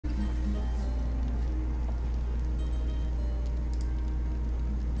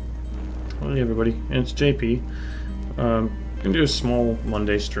Hey everybody, it's JP. Gonna do a small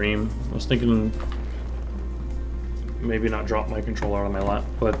Monday stream. I was thinking maybe not drop my controller out of my lap,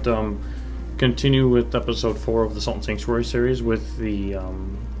 but continue with episode 4 of the Salt and Sanctuary series with the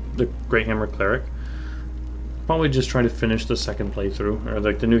Greathammer Cleric. Probably just try to finish the second playthrough, or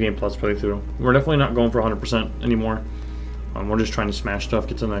like the New Game Plus playthrough. We're definitely not going for 100% anymore. We're just trying to smash stuff,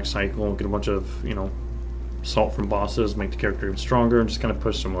 get to the next cycle, get a bunch of, you know, salt from bosses, make the character even stronger, and just kind of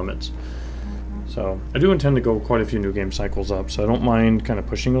push some limits. So I do intend to go quite a few new game cycles up, so I don't mind kind of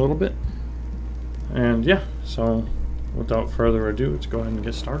pushing a little bit. And yeah, so without further ado, let's go ahead and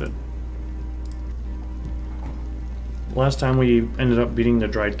get started. Last time we ended up beating the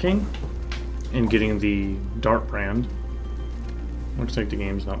Dried King and getting the Dart brand. Looks like the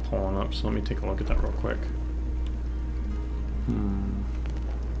game's not pulling up, so let me take a look at that real quick.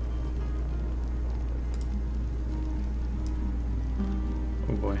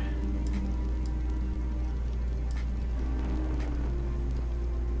 Oh boy.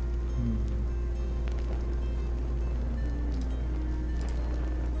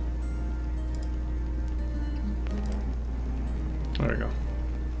 There we go.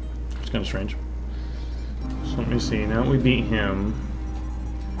 It's kind of strange. So let me see. Now we beat him.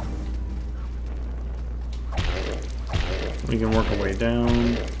 We can work our way down.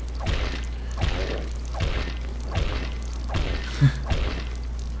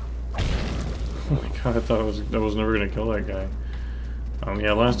 Oh my god, I thought I was never gonna kill that guy.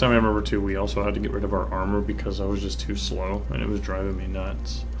 Yeah, last time I remember too, we also had to get rid of our armor because I was just too slow and it was driving me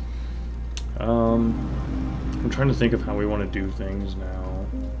nuts. I'm trying to think of how we want to do things now.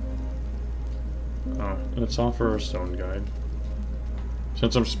 Oh, let's offer a stone guide.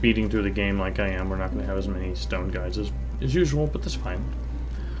 Since I'm speeding through the game like I am, we're not going to have as many stone guides as usual, but that's fine.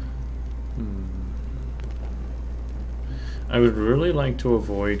 I would really like to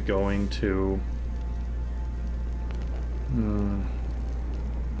avoid going to...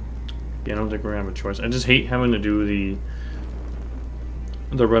 Yeah, I don't think we're going to have a choice. I just hate having to do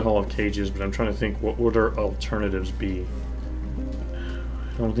the Red Hall of Cages, but I'm trying to think what would our alternatives be.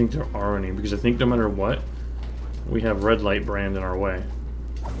 I don't think there are any, because I think no matter what, we have Red Light brand in our way.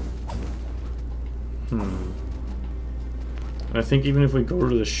 And I think even if we go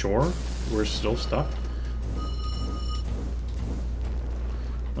to the shore, we're still stuck.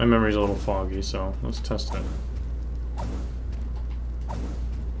 My memory's a little foggy, so let's test it.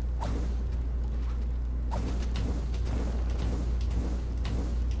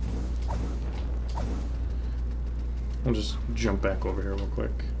 I'll just jump back over here real quick.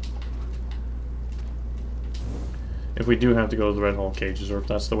 If we do have to go to the Red Hall Cages, or if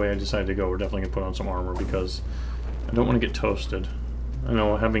that's the way I decide to go, we're definitely going to put on some armor because I don't want to get toasted. I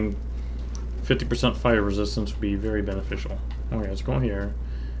know having 50% fire resistance would be very beneficial. Okay, let's go here.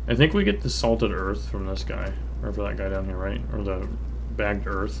 I think we get the salted earth from this guy, or for that guy down here, right? Or the bagged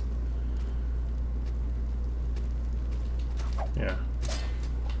earth. Yeah.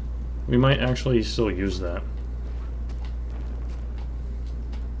 We might actually still use that.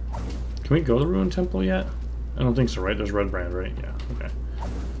 Can we go to the Ruined Temple yet? I don't think so, right? There's Red Brand, right? Yeah, okay.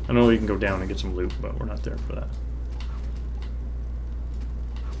 I know we can go down and get some loot, but we're not there for that.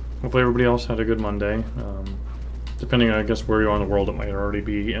 Hopefully everybody else had a good Monday. Depending on, I guess, where you are in the world, it might already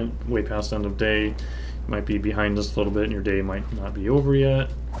be way past the end of day. It might be behind us a little bit, and your day might not be over yet.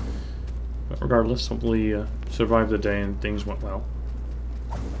 But regardless, hopefully survived the day and things went well.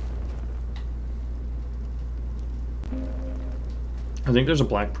 I think there's a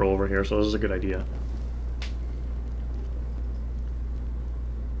black pearl over here, so this is a good idea.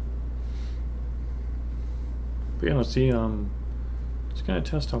 But yeah, let's see, let's kind of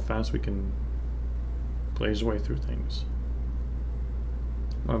test how fast we can blaze away through things.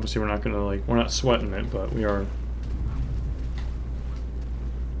 Obviously we're not gonna, like, we're not sweating it, but we are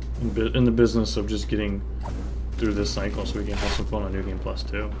in the business of just getting through this cycle so we can have some fun on New Game Plus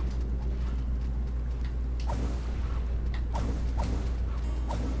too.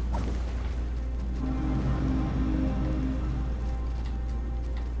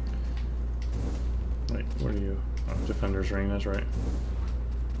 What are you? Oh, Defender's Ring, that's right.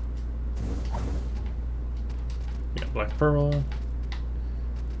 Yeah, Black Pearl.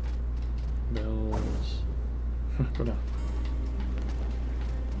 Bells. Go down.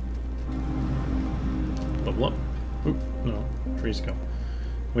 Level up. Oop, no. Trees go.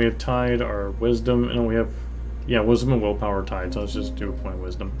 We have tied our Wisdom. No, we have... Yeah, Wisdom and Willpower tied, so let's just do a point of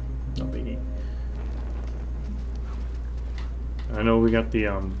Wisdom. No biggie. I know we got the,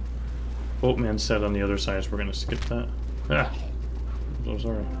 Boatman set on the other side, so we're gonna skip that. Ah! I'm so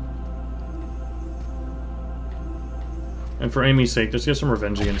sorry. And for Amy's sake, let's get some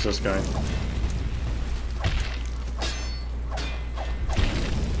revenge against this guy.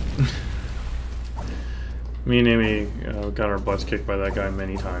 Me and Amy got our butts kicked by that guy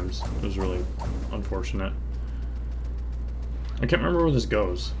many times. It was really unfortunate. I can't remember where this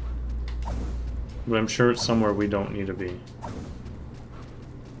goes. But I'm sure it's somewhere we don't need to be.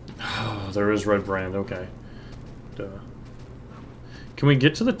 Oh, there is red brand, okay. Duh. Can we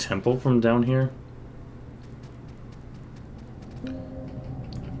get to the temple from down here?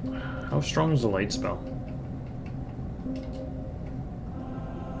 How strong is the light spell?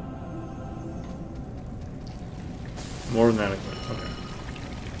 More than adequate, okay.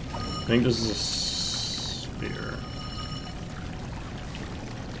 I think this is a spear.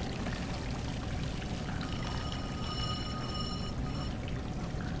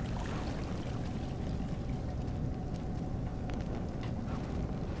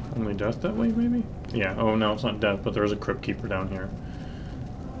 Only death that way, maybe? Yeah, oh no, it's not death, but there is a crypt keeper down here.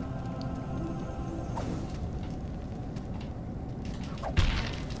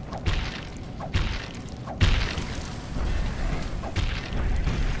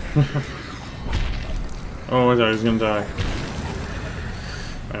 Oh, I thought he was gonna die.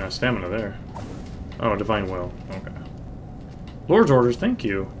 Stamina there. Oh, Divine Will. Okay. Lord's Orders, thank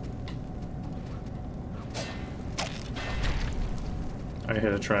you. I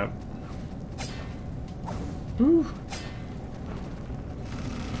hit a trap. Whew.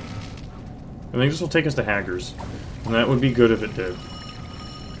 I think this will take us to Haggers. And that would be good if it did.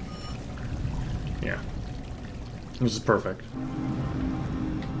 Yeah. This is perfect.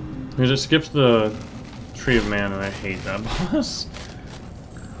 Because it skips the Tree of Man, and I hate that boss.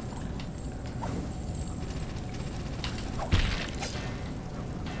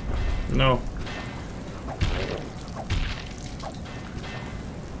 No.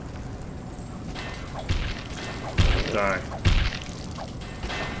 Die.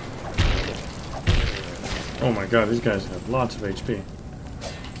 Oh my god, these guys have lots of HP.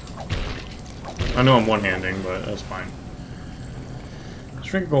 I know I'm one-handing, but that's fine. Let's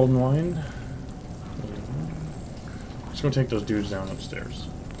drink Goldenwine. Let's go take those dudes down upstairs.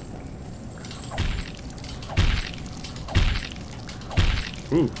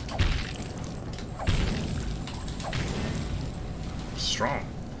 Ooh. Strong.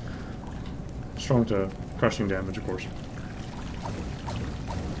 Strong to crushing damage, of course.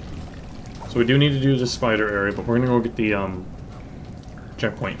 So we do need to do this spider area, but we're gonna go get the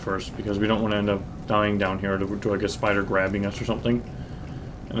checkpoint first, because we don't want to end up dying down here to like a spider grabbing us or something,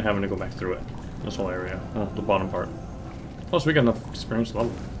 and having to go back through it. This whole area. Oh, the bottom part. Plus, we got enough experience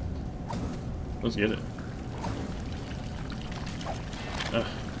level. Let's get it.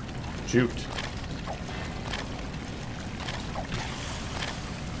 Juked.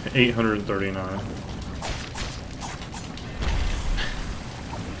 839.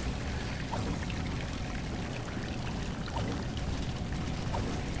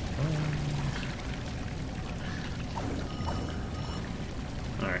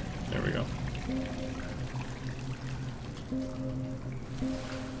 Alright, there we go.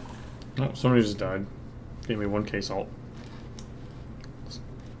 Oh, somebody just died. Gave me 1k salt.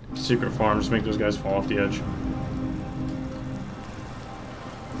 Secret farm, just make those guys fall off the edge.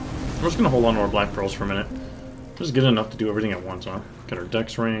 We're just gonna hold on to our black pearls for a minute. Just get enough to do everything at once, huh? Get our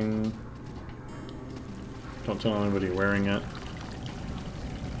dex ring. Don't tell anybody you're wearing it.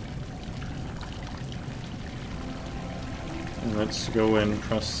 And let's go and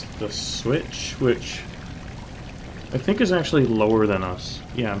press the switch, which I think is actually lower than us.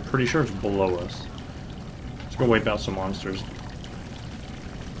 Yeah, I'm pretty sure it's below us. Let's go wipe out some monsters.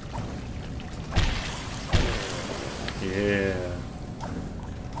 Yeah.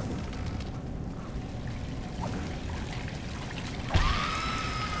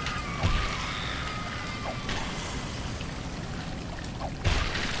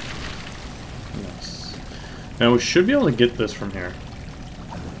 Nice. Now we should be able to get this from here.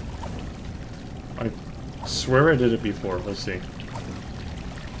 I swear I did it before. Let's see.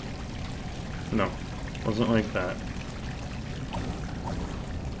 No. Wasn't like that.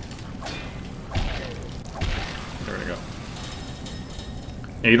 There we go.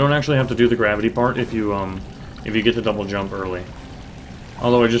 Yeah, you don't actually have to do the gravity part if you get the double jump early.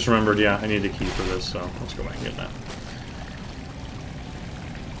 Although I just remembered, yeah, I need a key for this, so let's go back and get that.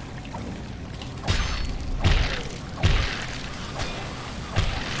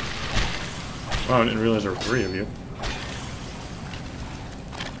 Wow, I didn't realize there were 3 of you.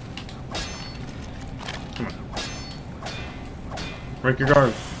 Come on. Break your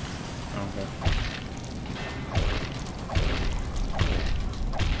guard. Okay.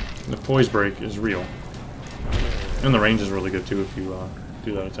 The poise break is real. And the range is really good too if you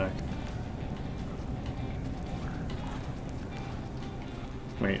do that attack.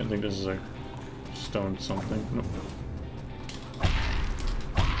 Wait, I think this is a stone something. Nope.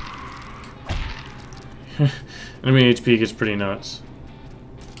 Enemy HP gets pretty nuts.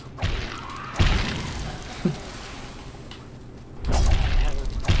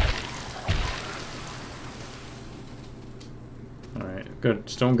 Alright, good.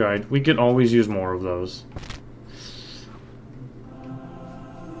 Stone guide. We could always use more of those.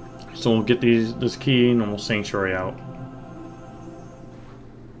 So we'll get this key, normal sanctuary out.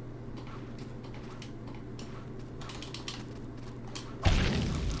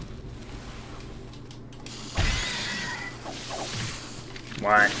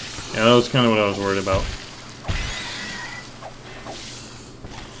 Why? Yeah, that was kind of what I was worried about.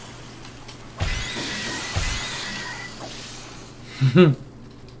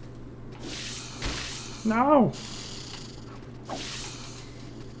 No!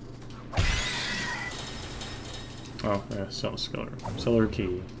 Oh, yeah, cellar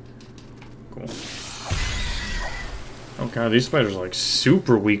key. Cool. Oh god, these spiders are like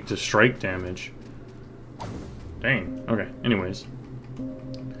super weak to strike damage. Dang. Okay, anyways.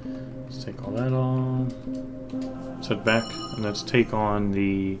 Let's take all that off. Let's head back and let's take on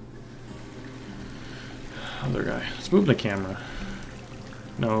the other guy. Let's move the camera.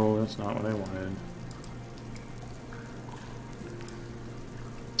 No, that's not what I wanted.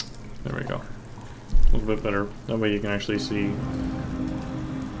 There we go. A little bit better. That way you can actually see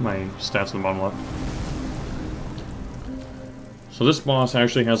my stats in the bottom left. So this boss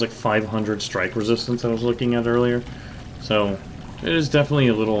actually has like 500 strike resistance I was looking at earlier. So it is definitely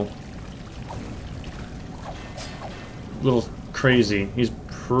a little crazy. He's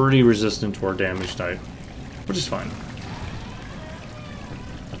pretty resistant to our damage type, which is fine.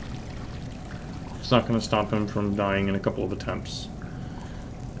 It's not going to stop him from dying in a couple of attempts.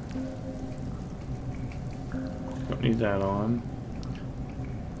 Don't need that on.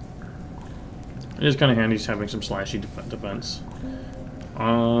 It is kind of handy having some slashy defense.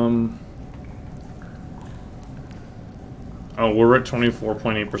 Oh, we're at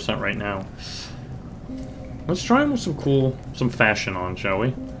 24.8% right now. Let's try him with some fashion on, shall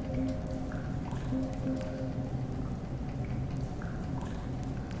we?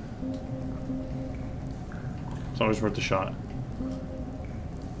 It's always worth a shot.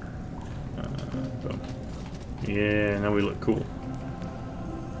 Boom. Yeah, now we look cool.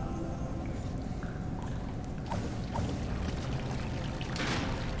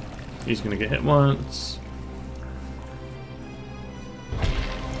 He's gonna get hit once.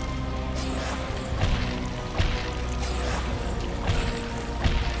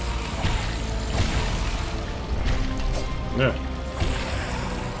 Yeah.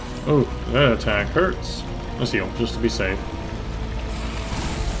 Oh, that attack hurts. Let's heal, just to be safe.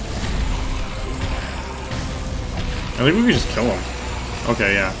 I think we can just kill him.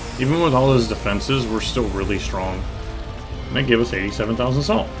 Okay, yeah. Even with all his defenses, we're still really strong. And that gave us 87,000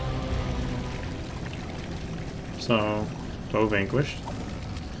 salt. So, foe vanquished.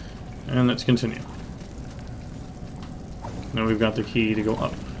 And let's continue. Now we've got the key to go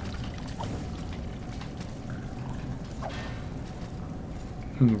up.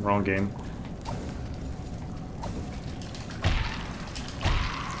 Wrong game.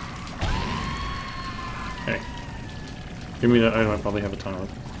 Hey. Give me that item I probably have a ton of.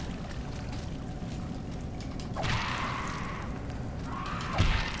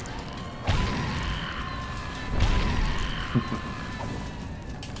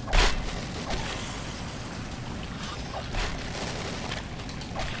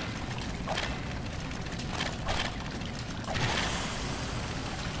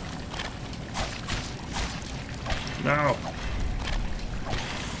 No!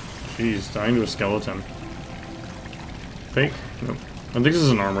 Jeez, dying to a skeleton. Fake? Nope. I think this is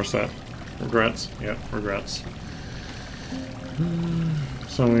an armor set. Regrets? Yeah, regrets.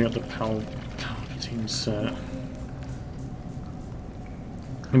 So we got the Palpatine set.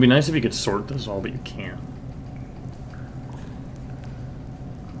 It'd be nice if you could sort this all, but you can't.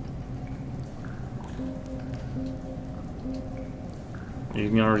 You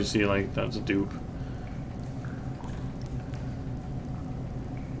can already see, like, that's a dupe.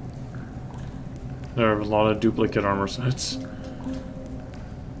 There are a lot of duplicate armor sets.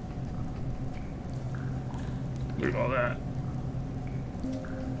 Look at all that.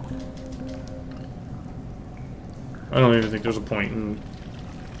 I don't even think there's a point in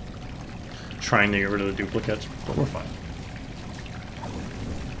trying to get rid of the duplicates, but we're fine.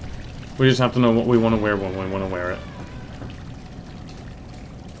 We just have to know what we want to wear when we want to wear it.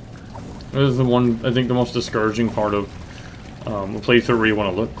 This is the one, I think the most discouraging part of a playthrough where you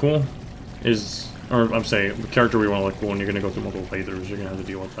want to look cool is, or I'm saying, the character where you want to look cool and you're going to go through multiple playthroughs, you're going to have to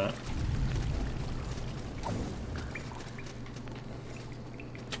deal with that.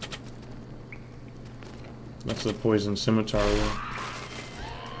 That's the poison scimitar.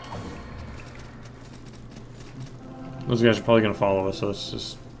 Those guys are probably going to follow us, so let's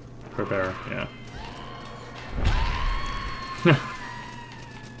just prepare, yeah.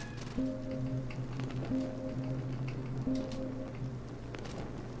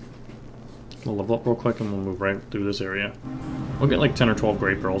 We'll level up real quick and we'll move right through this area. We'll get like 10 or 12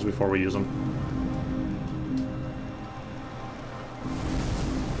 great pearls before we use them.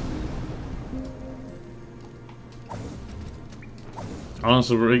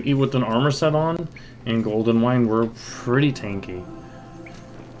 Honestly, with an armor set on and Goldenwine, we're pretty tanky.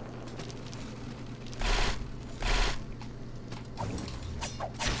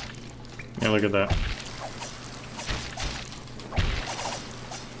 Yeah, look at that.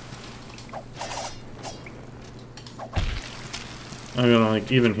 I mean,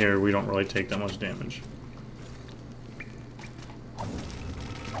 like, even here, we don't really take that much damage.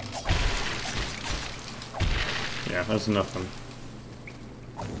 Yeah, that's nothing.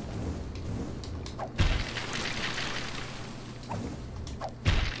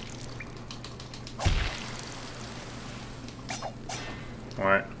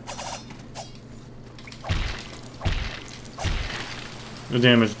 Alright. The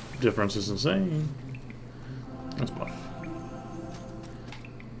damage difference is insane. That's buff.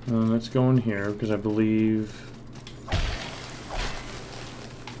 Let's go in here, because I believe...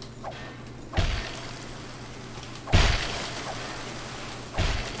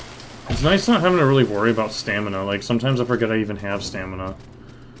 It's nice not having to really worry about stamina. Like, sometimes I forget I even have stamina.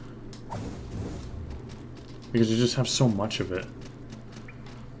 Because you just have so much of it.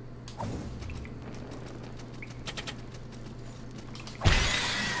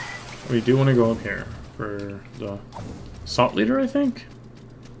 We do want to go up here for the Salt Leader, I think?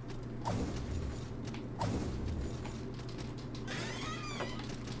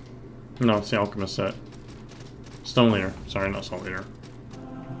 No, it's the Alchemist set. Stone Leader. Sorry, not Salt Leader.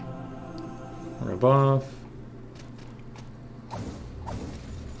 We're above.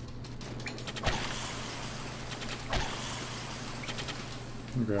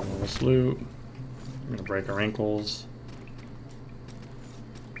 Grab all this loot. We're gonna break our ankles.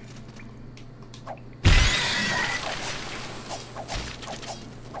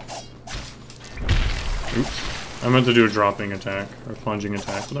 Oops. I meant to do a dropping attack, or plunging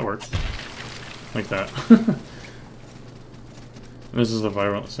attack, but that works. Like that. This is the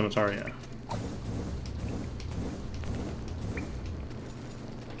Virulent Scimitar, yeah.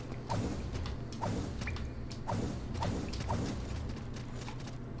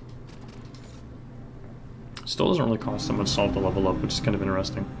 Still doesn't really cost so much salt to level up, which is kind of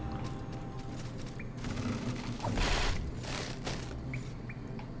interesting.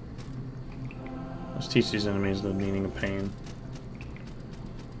 Let's teach these enemies the meaning of pain.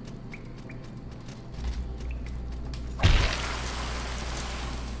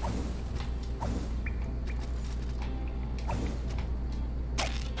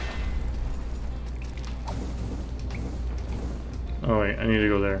 Oh wait, I need to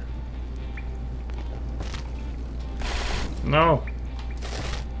go there. No!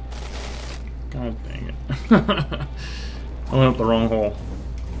 God dang it. I went up the wrong hole.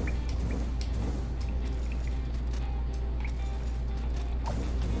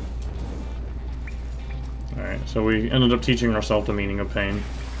 Alright, so we ended up teaching ourselves the meaning of pain.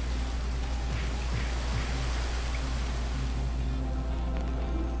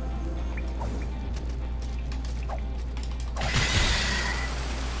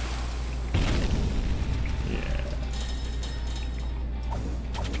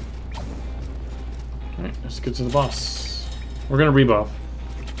 Let's get to the boss. We're gonna rebuff.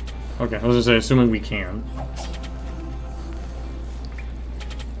 Okay, I was gonna say, assuming we can.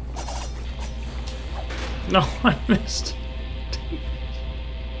 No, I missed.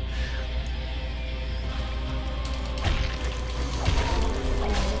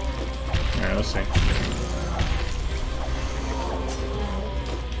 Alright, let's see.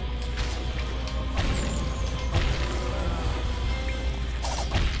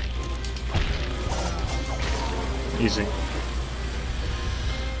 Easy.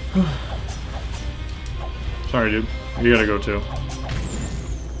 Sorry, dude. You gotta go too.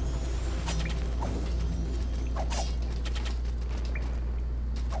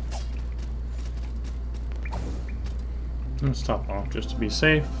 Let's top off just to be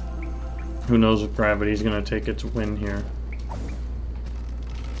safe. Who knows if gravity's gonna take its win here.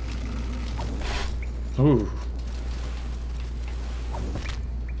 Ooh.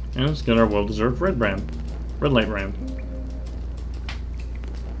 And let's get our well-deserved red brand. Red light brand.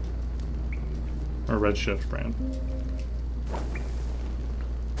 Or red shift brand.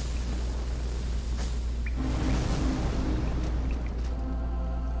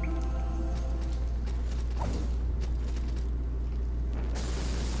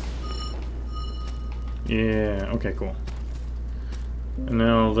 Yeah, okay, cool. And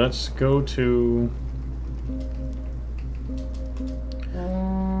now let's go to...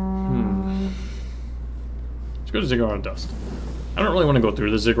 Let's go to Ziggurat Dust. I don't really want to go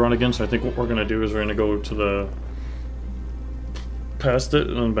through the Ziggurat again, so I think what we're going to do is we're going to go to the... past it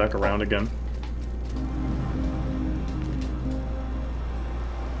and then back around again.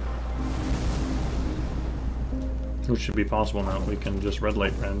 Which should be possible now. We can just red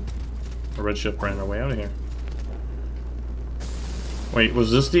light brand, or red shift brand our way out of here. Wait,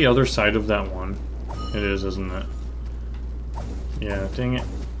 was this the other side of that one? It is, isn't it? Yeah, dang it.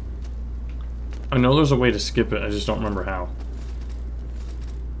 I know there's a way to skip it, I just don't remember how.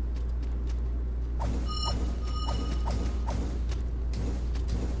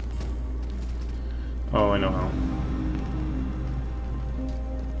 Oh, I know how.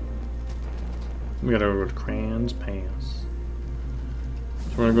 We gotta go to Cran's Pass.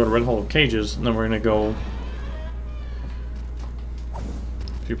 So we're gonna go to Red Hole of Cages, and then we're gonna go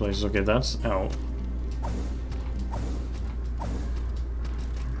a few places. Okay, that's out.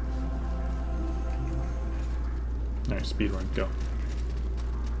 Alright, speedrun, go.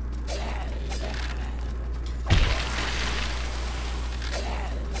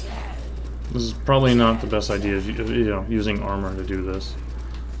 This is probably not the best idea, you know, using armor to do this.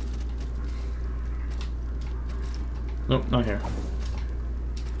 Nope, not here.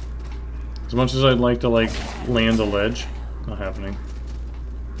 As much as I'd like to, like, land a ledge, not happening.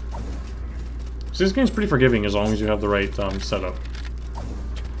 So this game's pretty forgiving as long as you have the right setup.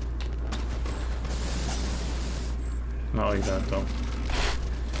 Not like that, though.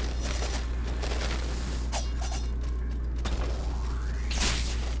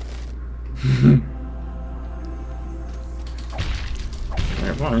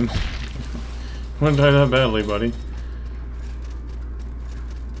 Alright, fine. Wouldn't die that badly, buddy.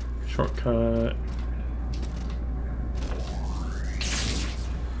 Shortcut.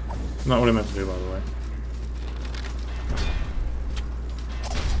 Not what I meant to do, by the way.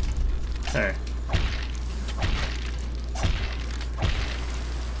 Hey.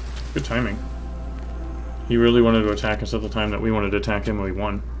 Good timing. He really wanted to attack us at the time that we wanted to attack him and we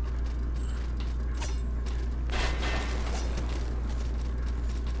won.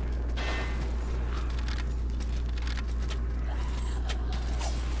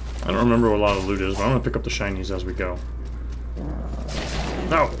 I don't remember what a lot of loot is, but I'm gonna pick up the shinies as we go.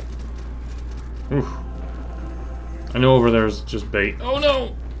 No! Oof. I know over there is just bait. Oh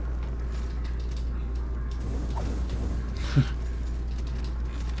no!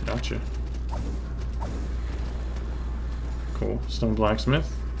 Gotcha. Cool. Stone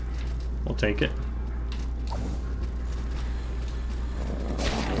blacksmith. We'll take it.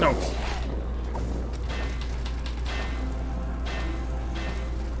 No!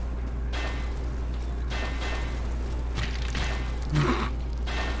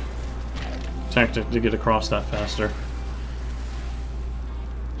 Tactic to get across that faster.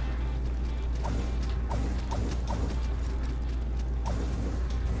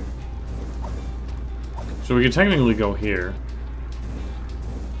 So we could technically go here.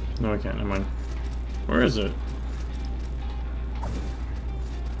 No, I can't. Never mind. Where is it?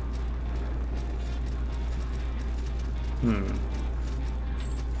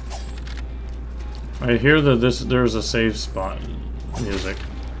 I hear that there's a save spot music.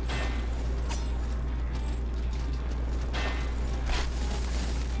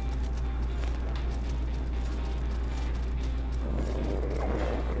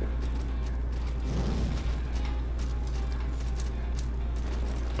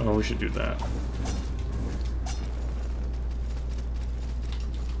 Oh, we should do that.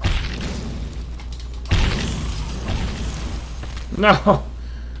 No!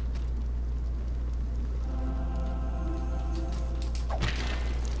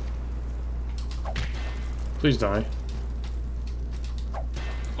 Please die.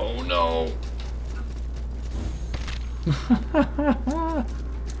 Oh no!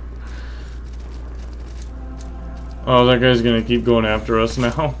 Oh, that guy's gonna keep going after us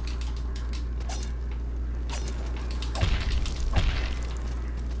now.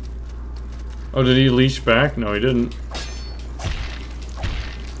 Oh, did he leash back? No, he didn't.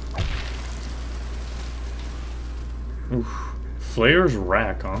 Oof. Flayer's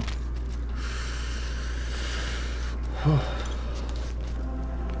rack, huh? I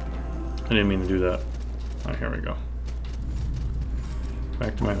didn't mean to do that. Oh, here we go.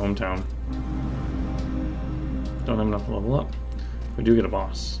 Back to my hometown. Don't have enough to level up. We do get a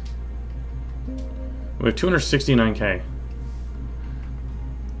boss. We have 269k.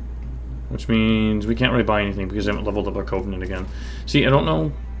 Which means we can't really buy anything because I haven't leveled up our Covenant again. See, I don't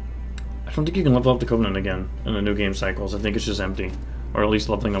know. I don't think you can level up the Covenant again in the new game cycles. I think it's just empty. Or at least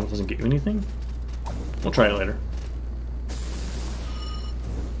leveling up doesn't get you anything. We'll try it later.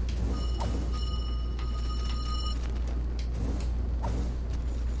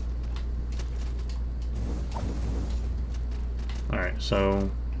 Alright, so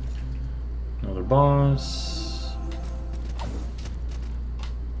another boss.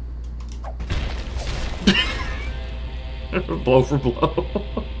 Blow for blow.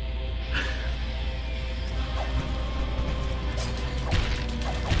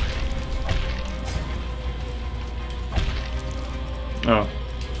 Oh.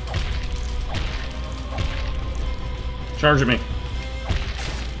 Charge at me.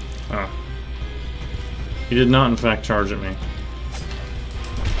 Oh. He did not, in fact, charge at me.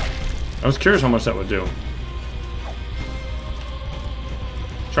 I was curious how much that would do.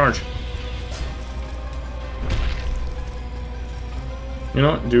 Charge. You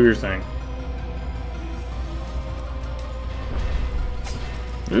know what? Do your thing.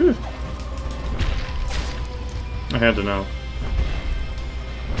 Ooh. I had to know.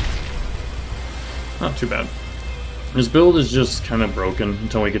 Not too bad. This build is just kind of broken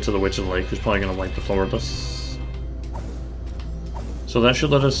until we get to the Witch of the Lake, who's probably going to wipe the floor with us. So that should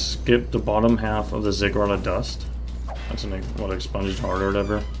let us skip the bottom half of the Ziggurat of Dust. That's an, what, expunged heart or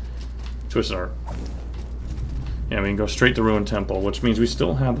whatever. Twisted heart. Yeah, we can go straight to Ruined Temple, which means we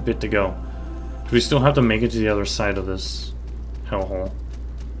still have a bit to go. We still have to make it to the other side of this hellhole.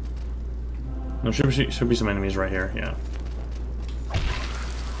 There should be some enemies right here, yeah.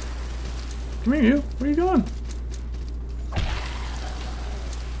 Come here, you. Where are you going?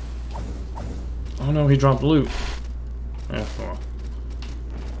 Oh no, he dropped loot. Yeah, well.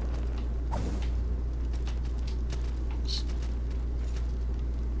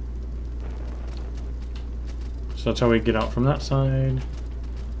 So that's how we get out from that side.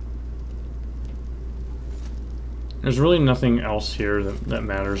 There's really nothing else here that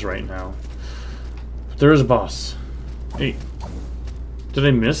matters right now. But there is a boss. Hey, did I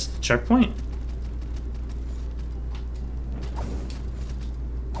miss the checkpoint?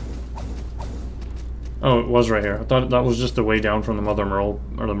 Oh, it was right here. I thought that was just the way down from the Mother Merle,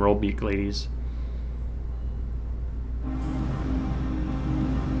 or the Merlebeak ladies.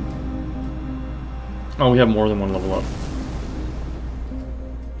 Oh, we have more than one level up.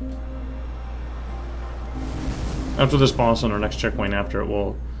 After this boss on our next checkpoint after it,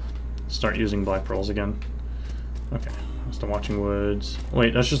 we'll start using Black Pearls again. Okay, that's the Watching Woods.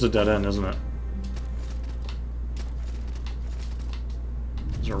 Wait, that's just a dead end, isn't it?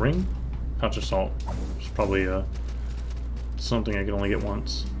 Is there a ring? Pouch of salt. It's probably something I can only get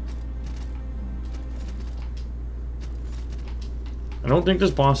once. I don't think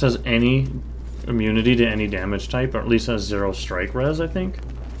this boss has any immunity to any damage type, or at least has 0 strike res, I think.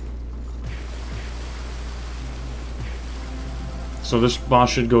 So this boss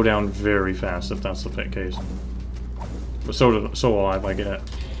should go down very fast if that's the case. But so will I if I get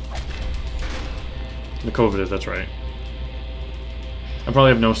the coveted, that's right. I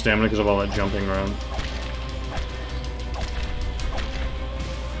probably have no stamina because of all that jumping around.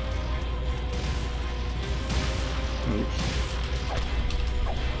 Oops.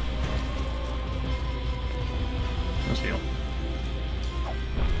 Let's heal.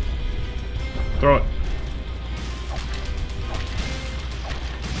 Throw it.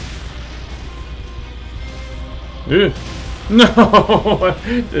 Ew. No! I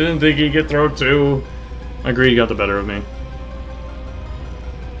didn't think he'd get thrown too. My greed got the better of me.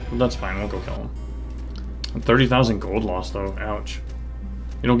 But that's fine, we'll go kill him. 30,000 gold lost though, ouch.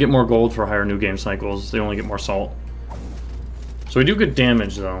 You don't get more gold for higher new game cycles, they only get more salt. So we do good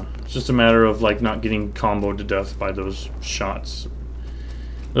damage though. It's just a matter of like not getting comboed to death by those shots.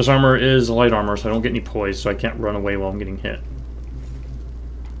 This armor is light armor, so I don't get any poise, so I can't run away while I'm getting hit.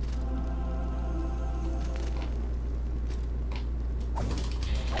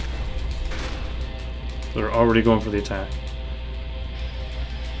 They're already going for the attack.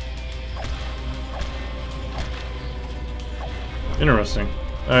 Interesting.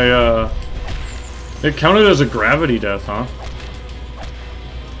 It counted as a gravity death, huh?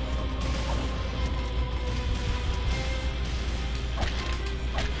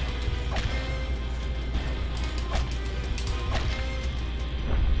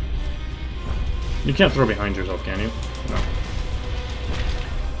 You can't throw behind yourself, can you? No.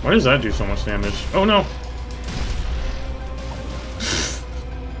 Why does that do so much damage? Oh no!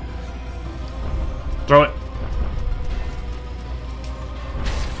 Throw it!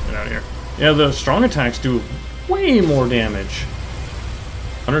 Get out of here. Yeah, the strong attacks do way more damage.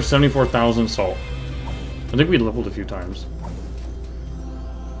 174,000 salt. I think we leveled a few times.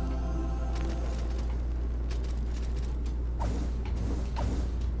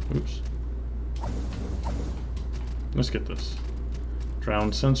 Oops. Let's get this.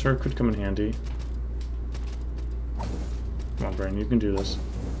 Drowned sensor could come in handy. Come on, Brain, you can do this.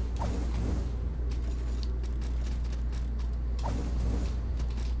 I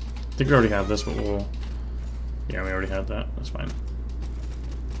think we already have this, but we'll... Yeah, we already had that. That's fine.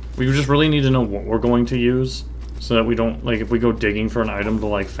 We just really need to know what we're going to use, so that we don't, like, if we go digging for an item to,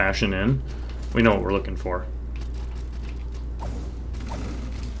 like, fashion in, we know what we're looking for.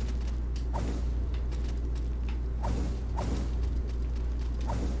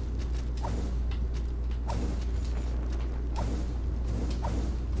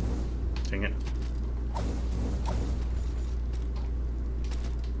 Dang it.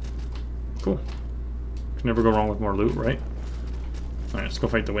 Cool. Can never go wrong with more loot, right? Alright, let's go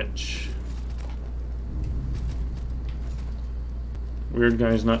fight the witch. Weird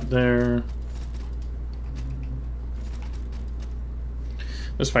guy's not there.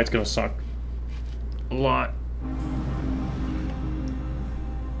 This fight's gonna suck a lot.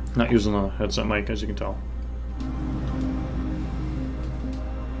 Not using the headset mic, as you can tell.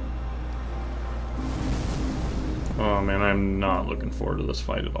 Oh man, I'm not looking forward to this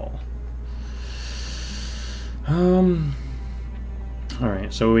fight at all.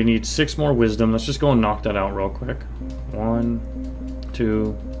 Alright, so we need 6 more wisdom. Let's just go and knock that out real quick. 1,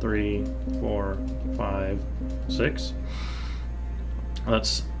 2, 3, 4, 5, 6.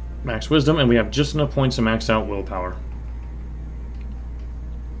 That's max wisdom, and we have just enough points to max out willpower.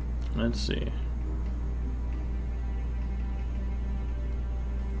 Let's see.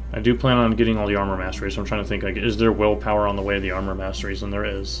 I do plan on getting all the armor masteries, so I'm trying to think, like, is there willpower on the way of the armor masteries? And there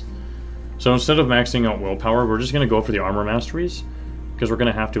is. So instead of maxing out willpower, we're just going to go for the armor masteries, because we're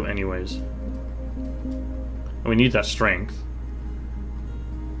going to have to anyways. And we need that strength.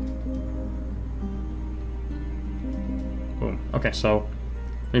 Boom. Okay, so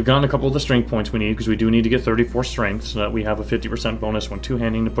we've gotten a couple of the strength points we need, because we do need to get 34 strength, so that we have a 50% bonus when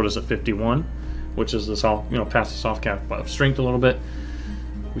two-handing to put us at 51, which is the soft, past the soft cap of strength a little bit.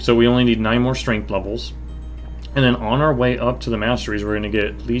 So we only need 9 more strength levels. And then on our way up to the masteries, we're going to get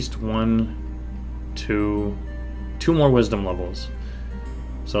at least 2 more wisdom levels.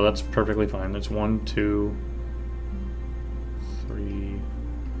 So that's perfectly fine. That's 1, 2, 3,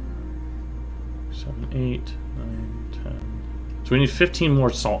 7, 8, 9, 10. So we need 15 more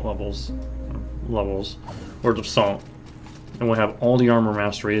salt levels, worth of salt. And we'll have all the armor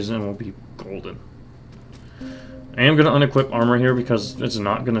masteries and we'll be golden. I am going to unequip armor here because it's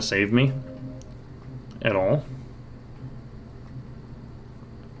not going to save me at all.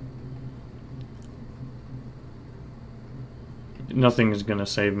 Nothing is going to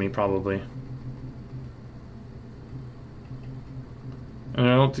save me, probably. And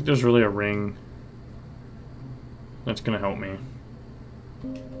I don't think there's really a ring that's going to help me.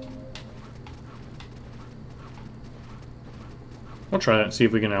 We'll try that and see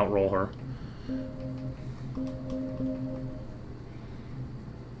if we can outroll her.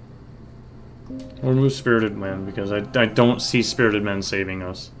 We'll remove Spirited Men, because I don't see Spirited Men saving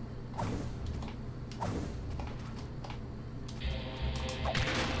us.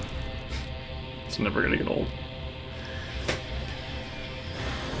 It's never gonna get old.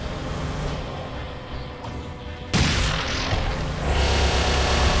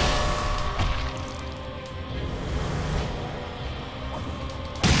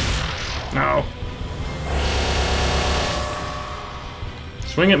 No!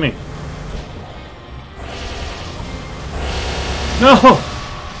 Swing at me! No!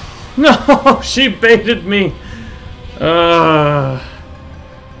 No! She baited me! The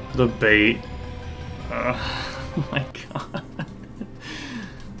bait. Oh my god.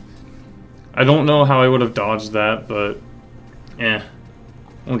 I don't know how I would have dodged that, but...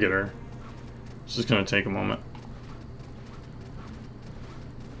 we'll get her. It's just gonna take a moment.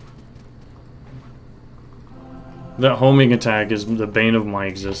 That homing attack is the bane of my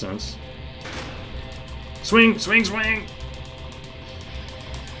existence. Swing! Swing! Swing!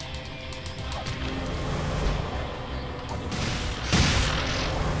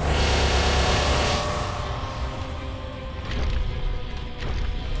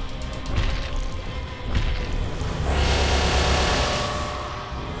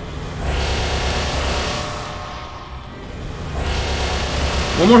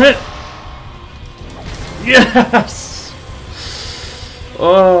 One more hit! Yes!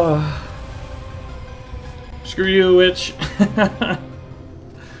 Oh. Screw you, witch.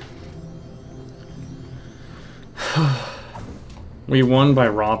 We won by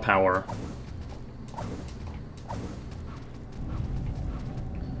raw power.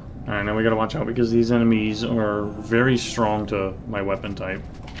 Alright, now we gotta watch out because these enemies are very strong to my weapon type.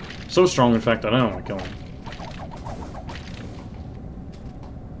 So strong, in fact, that I don't want to kill them.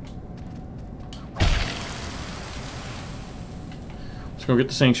 Let's go get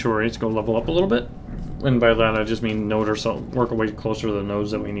the Sanctuary. Let's go level up a little bit. And by that, I just mean node ourselves, work our way closer to the nodes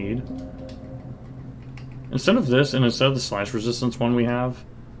that we need. Instead of this, and instead of the slash resistance one we have,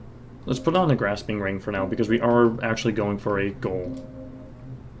 let's put on the Grasping Ring for now, because we are actually going for a goal.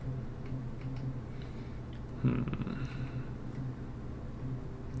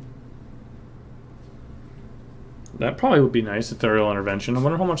 That probably would be nice, Ethereal Intervention. I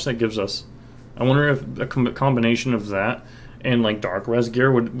wonder how much that gives us. I wonder if a combination of that and like Dark Res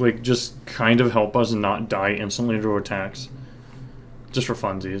gear would like just kind of help us not die instantly to attacks. Just for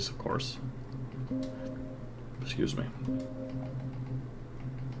funsies, of course. Excuse me.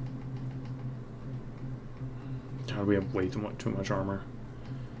 God, we have way too much armor.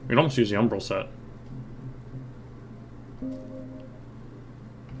 We'd almost use the Umbral set.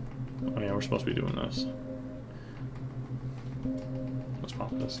 Oh yeah, we're supposed to be doing this. Let's pop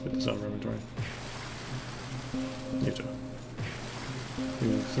this, get this out of our inventory. You two.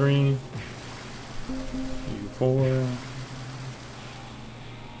 You 3. You 4.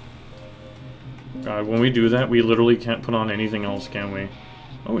 God, when we do that, we literally can't put on anything else, can we?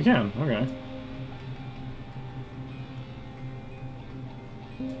 Oh, we can. Okay.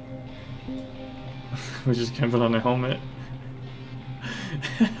 We just can't put on a helmet.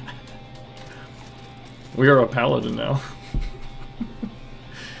 We are a paladin now.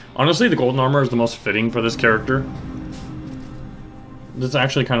 Honestly, the golden armor is the most fitting for this character. This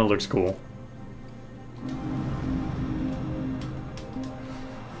actually kind of looks cool.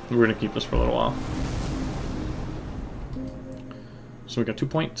 We're going to keep this for a little while. So we got 2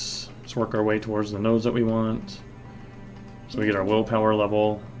 points. Let's work our way towards the nodes that we want. So we get our willpower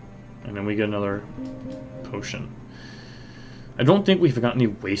level, and then we get another potion. I don't think we've got any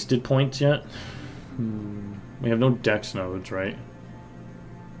wasted points yet. We have no dex nodes, right?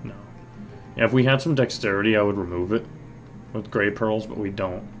 No. Yeah, if we had some dexterity, I would remove it with gray pearls, but we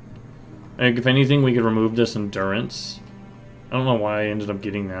don't. I think if anything, we could remove this endurance. I don't know why I ended up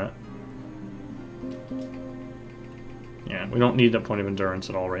getting that. Yeah, we don't need that point of endurance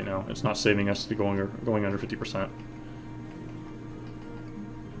at all right now. It's not saving us to going under 50%.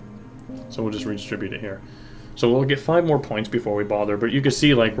 So we'll just redistribute it here. So we'll get 5 more points before we bother, but you can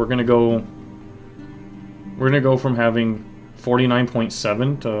see like we're gonna go from having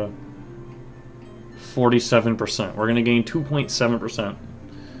 49.7 to 47%. We're gonna gain 2.7%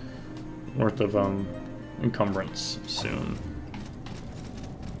 worth of encumbrance soon.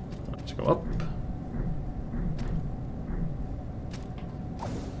 Let's go up.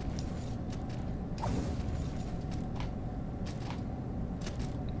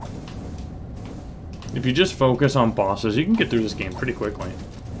 If you just focus on bosses, you can get through this game pretty quickly.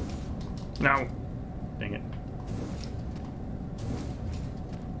 No! Dang it.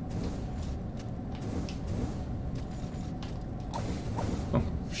 Oh.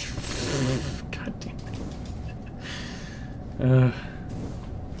 God damn it.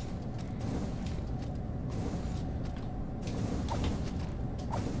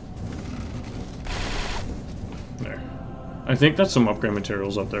 There. I think that's some upgrade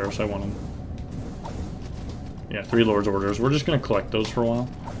materials up there, so I want them. Yeah, 3 Lord's Orders. We're just going to collect those for a while.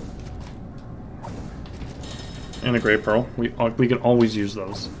 And a Great Pearl. We can always use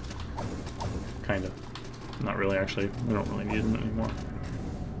those. Kind of. Not really, actually. We don't really need them anymore.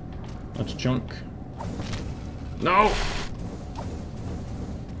 That's junk. No!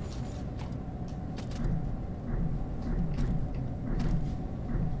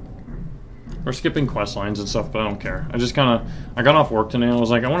 We're skipping quest lines and stuff, but I don't care. I just kind of... I got off work today and I was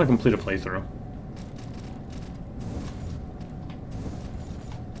like, I want to complete a playthrough.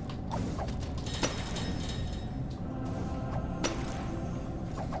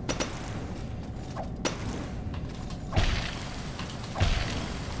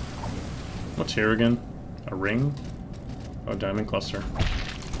 What's here again? A ring? Oh, diamond cluster.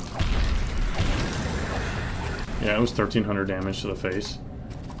 Yeah, it was 1300 damage to the face.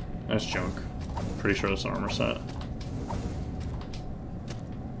 That's junk. Pretty sure that's armor set.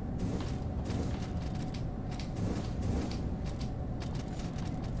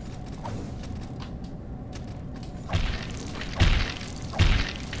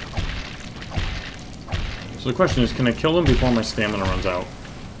 So the question is, can I kill him before my stamina runs out?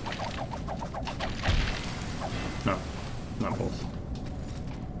 No, not both.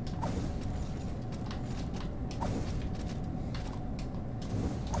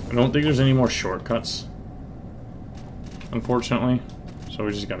 I don't think there's any more shortcuts, unfortunately, so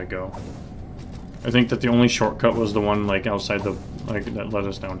we just gotta go. I think that the only shortcut was the one, like, outside the, like, that led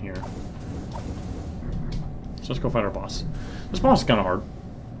us down here. So let's go fight our boss. This boss is kind of hard.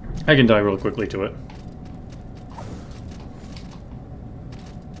 I can die real quickly to it.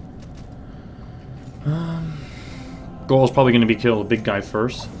 Goal is probably going to be kill the big guy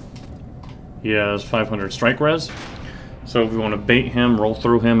first. He has 500 strike res. So if we want to bait him, roll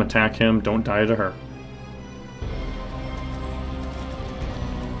through him, attack him, don't die to her.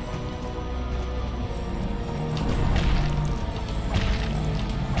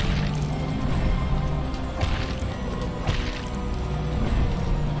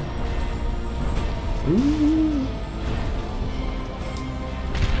 Ooh.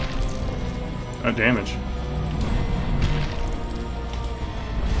 That damage.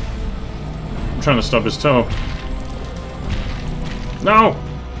 I'm trying to stub his toe. No!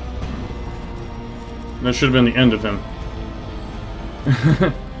 That should have been the end of him.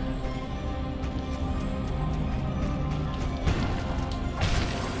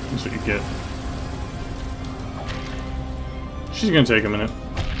 That's what you get. She's gonna take a minute.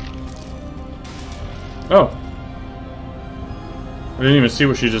 Oh! I didn't even see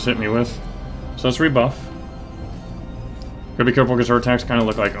what she just hit me with. So let's rebuff. Gotta be careful because her attacks kind of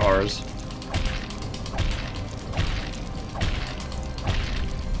look like ours.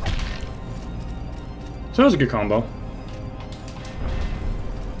 So that was a good combo.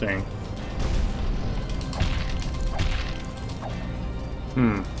 Dang.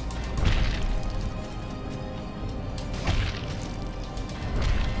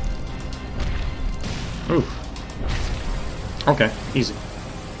 Oof. Okay, easy.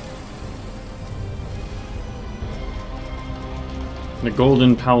 The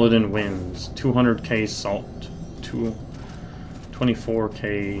Golden Paladin wins. 200k salt.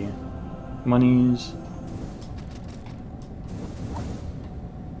 24k monies.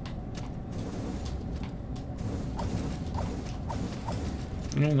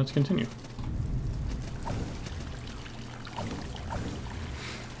 And let's continue.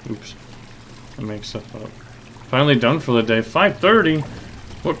 Oops. I make stuff up. Finally done for the day. 5:30?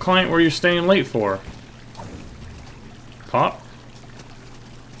 What client were you staying late for? Pop?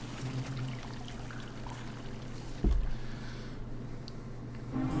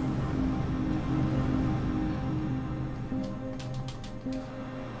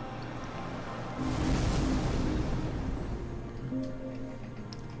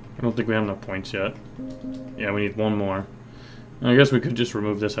 I don't think we have enough points yet. Yeah, we need one more. I guess we could just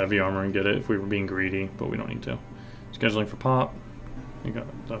remove this heavy armor and get it if we were being greedy, but we don't need to. Scheduling for pop. We got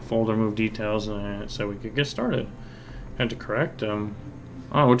the folder move details, and it said we could get started. Had to correct them.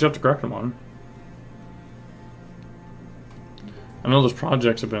 Oh, what'd you have to correct them on? I know those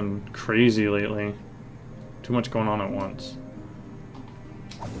projects have been crazy lately. Too much going on at once.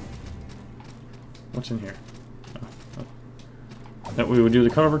 What's in here? That we would do the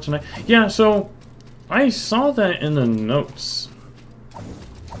cover tonight. Yeah, so I saw that in the notes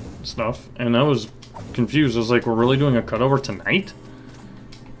stuff, and I was confused. I was like, we're really doing a cutover tonight?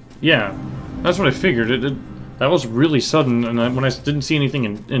 Yeah, that's what I figured. That was really sudden, and when I didn't see anything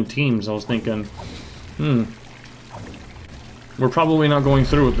in Teams, I was thinking, we're probably not going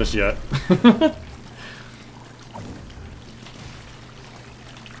through with this yet.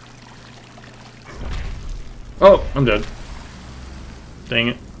 Oh, I'm dead. Dang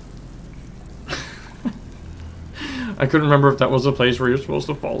it. I couldn't remember if that was a place where you're supposed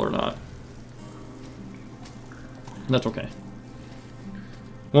to fall or not. That's okay.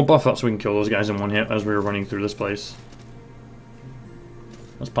 We'll buff up so we can kill those guys in one hit as we were running through this place.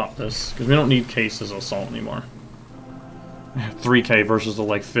 Let's pop this, because we don't need cases of assault anymore. 3k versus the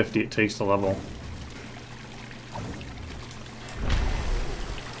like 50 it takes to level.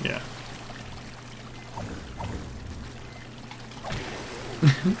 Yeah.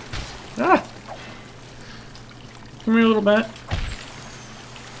 Ah! Come here, little bat.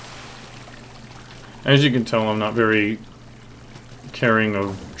 As you can tell, I'm not very caring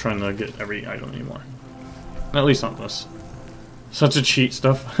of trying to get every item anymore. At least not this. Such a cheat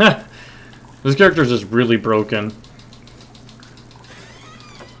stuff. This character is just really broken.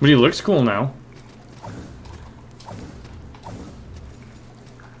 But he looks cool now.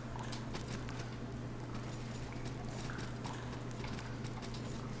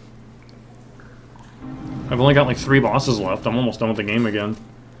 I've only got like 3 bosses left. I'm almost done with the game again.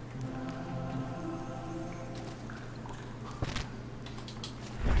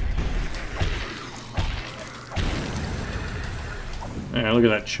 Yeah, look at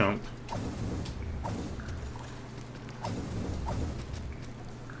that chump.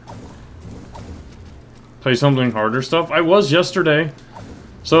 Play something harder stuff? I was yesterday.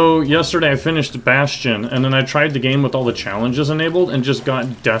 So, yesterday I finished Bastion, and then I tried the game with all the challenges enabled, and just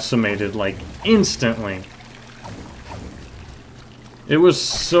got decimated, like, instantly. It was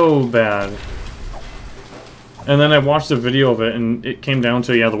so bad. And then I watched a video of it, and it came down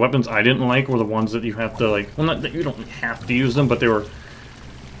to, yeah, the weapons I didn't like were the ones that you have to, like, well, not that you don't have to use them, but they were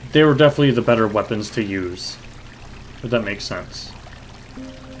definitely the better weapons to use. If that makes sense.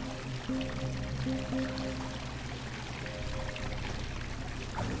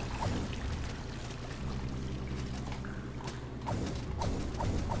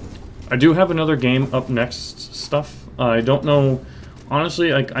 I do have another game up next stuff. I don't know.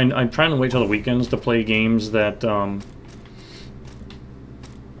 Honestly, I'm trying to wait till the weekends to play games that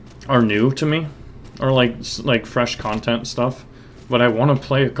are new to me, or like fresh content stuff. But I want to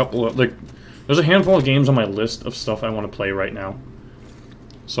play a couple of, like, there's a handful of games on my list of stuff I want to play right now.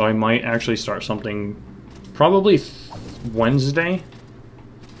 So I might actually start something probably Wednesday.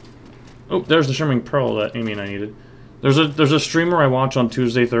 Oh, there's the Shimmering Pearl that Amy and I needed. There's a streamer I watch on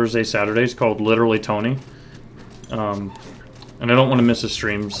Tuesday, Thursday, Saturdays called Literally Tony. And I don't want to miss his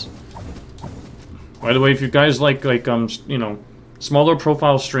streams. By the way, if you guys like you know, smaller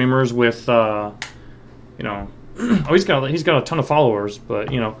profile streamers with you know, oh, he's got a ton of followers,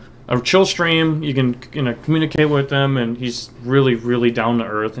 but you know, a chill stream, you can, you know, communicate with them, and he's really, really down to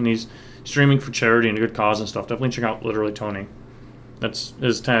earth, and he's streaming for charity and a good cause and stuff. Definitely check out Literally Tony. That's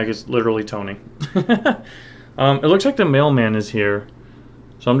his tag, is Literally Tony. It looks like the mailman is here,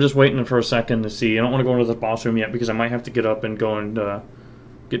 so I'm just waiting for a second to see. I don't want to go into the boss room yet because I might have to get up and go and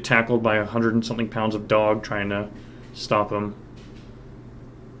get tackled by 100 and something pounds of dog trying to stop him.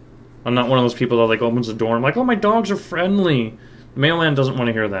 I'm not one of those people that like opens the door and I'm like, oh, my dogs are friendly. The mailman doesn't want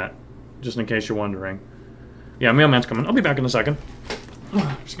to hear that, just in case you're wondering. Yeah, mailman's coming. I'll be back in a second.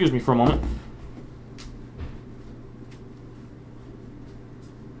 Excuse me for a moment.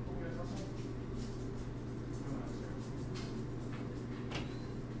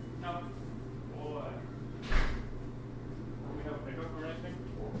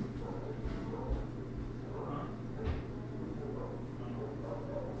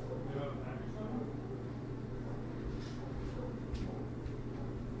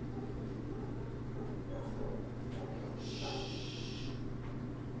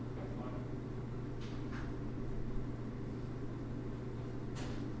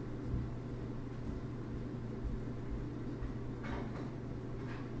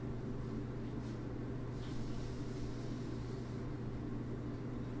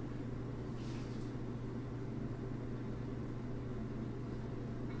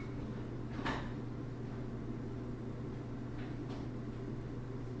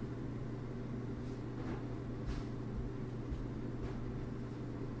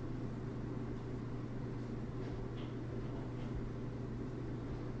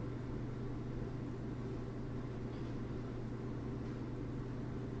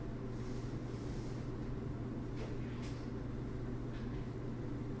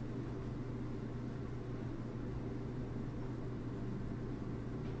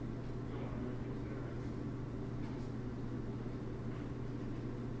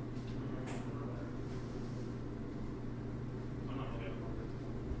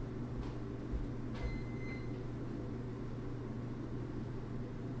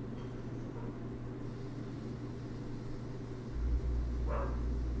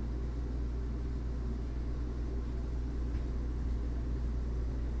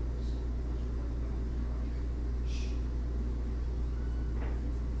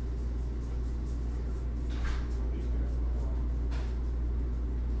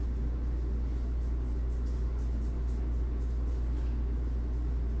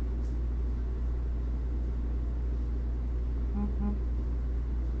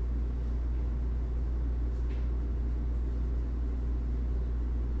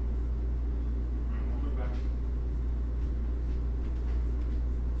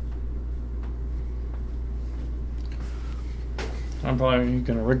 I'm probably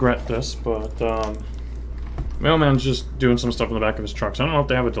gonna regret this, but mailman's just doing some stuff in the back of his truck. So I don't know if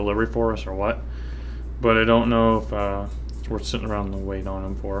they have a delivery for us or what, but I don't know if it's worth sitting around and wait on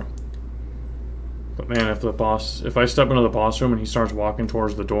him for. But man, if I step into the boss room and he starts walking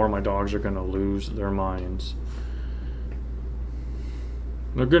towards the door, my dogs are gonna lose their minds.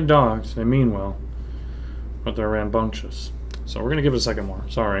 They're good dogs, they mean well, but they're rambunctious. So we're gonna give it a second more,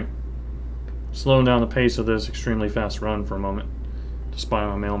 sorry. Slowing down the pace of this extremely fast run for a moment to spy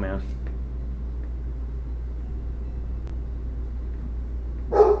on a mailman.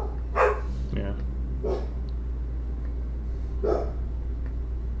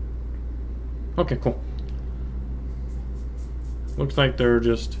 Okay, cool. Looks like they're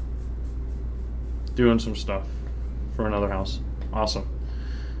just doing some stuff for another house. Awesome.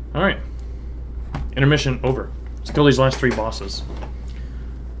 Alright. Intermission over. Let's kill these last 3 bosses.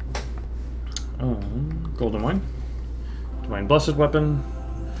 Goldenwine. Divine Blessed Weapon.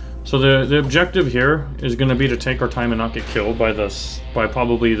 So the objective here is going to be to take our time and not get killed by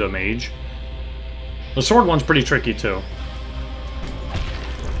probably the mage. The sword one's pretty tricky too.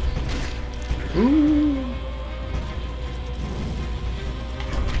 Ooh.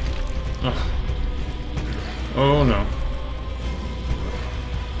 Ugh. Oh no.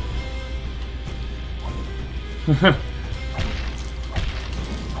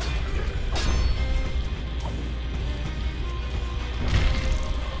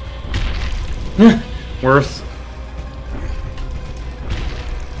 Worth.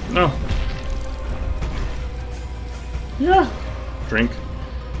 No. Yeah. Drink.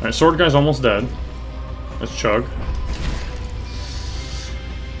 Alright, sword guy's almost dead. Let's chug.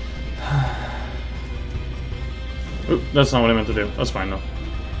 Oop, that's not what I meant to do. That's fine though.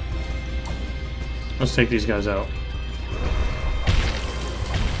 Let's take these guys out.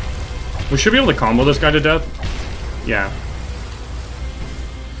 We should be able to combo this guy to death. Yeah.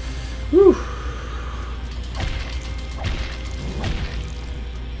 Whew.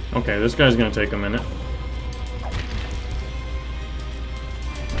 Okay, this guy's gonna take a minute.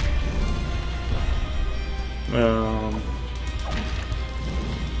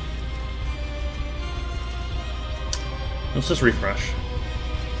 Let's just refresh.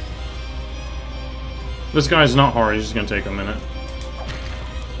 This guy's not hard, he's just gonna take a minute.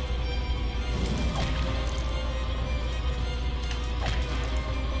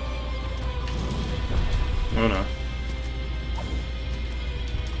 Oh no.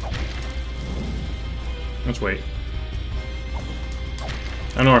 Let's wait.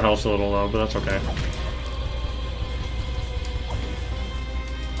 I know our health's a little low, but that's okay.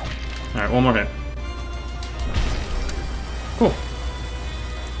 Alright, one more hit. Cool.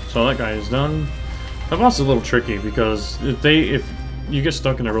 So that guy is done. That boss is a little tricky because if you get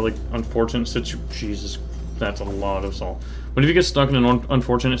stuck in a really unfortunate situation, Jesus, that's a lot of salt. But if you get stuck in an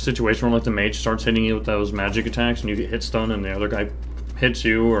unfortunate situation where like the mage starts hitting you with those magic attacks and you get hit stun and the other guy hits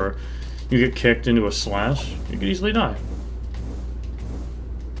you, or you get kicked into a slash, you could easily die.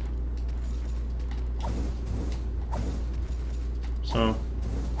 So,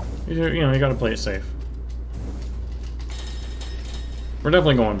 you know, you gotta play it safe. We're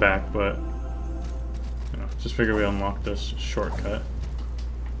definitely going back, but you know, just figure we unlock this shortcut.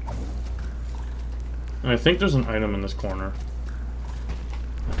 And I think there's an item in this corner.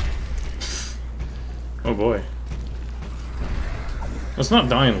 Oh boy. Let's not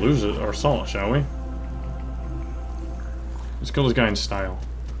die and lose it, our salt, shall we? Let's kill this guy in style.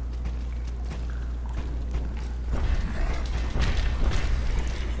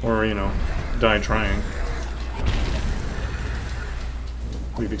 Or, you know, die trying.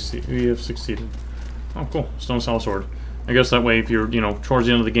 We have succeeded. Oh, cool. Stone Saw Sword. I guess that way, if you're, you know, towards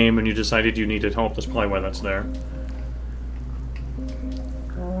the end of the game and you decided you needed help, that's probably why that's there.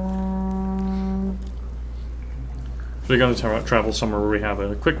 So we gotta travel somewhere where we have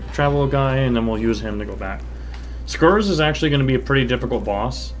a quick travel guy, and then we'll use him to go back. Skurs is actually going to be a pretty difficult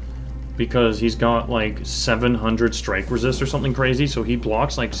boss, because he's got like 700 strike resist or something crazy, so he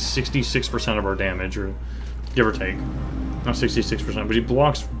blocks like 66% of our damage, or give or take. Not 66%, but he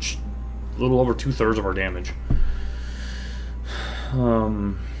blocks a little over 2/3 of our damage.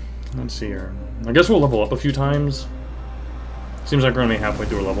 Let's see here. I guess we'll level up a few times. Seems like we're only halfway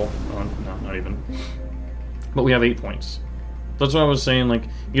through a level. No, not even. But we have 8 points. That's what I was saying, like,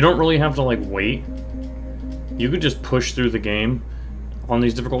 you don't really have to, like, wait. You could just push through the game on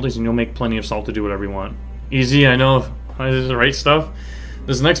these difficulties and you'll make plenty of salt to do whatever you want. Easy, I know. This is the right stuff.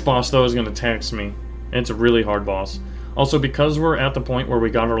 This next boss, though, is going to tax me. And it's a really hard boss. Also, because we're at the point where we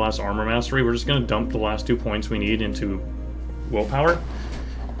got our last armor mastery, we're just going to dump the last 2 points we need into willpower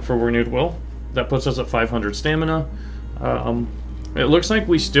for renewed will. That puts us at 500 stamina. It looks like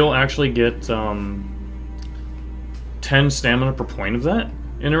we still actually get 10 stamina per point of that.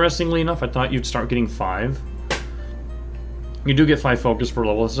 Interestingly enough, I thought you'd start getting 5. You do get 5 focus per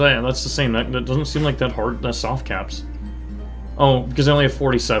level. So yeah, that's the same. That doesn't seem like that hard. That's soft caps. Oh, because I only have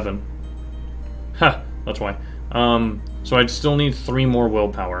 47. Ha! That's why. So I'd still need 3 more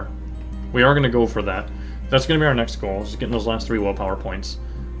willpower. We are going to go for that. That's going to be our next goal, is getting those last 3 willpower points.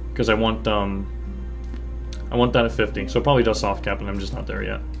 Because I want that at 50. So it probably does soft cap, and I'm just not there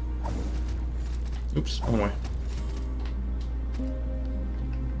yet. Oops, wrong way.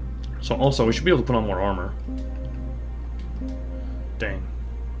 So also, we should be able to put on more armor. Dang.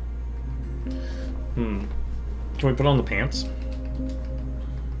 Can we put on the pants?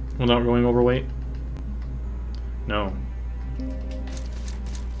 Without going overweight? No.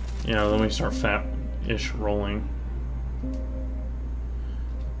 Yeah, then we start fat-ish rolling.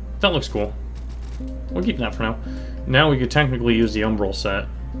 That looks cool. We'll keep that for now. Now we could technically use the umbral set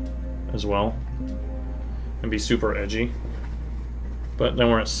as well. And be super edgy. But then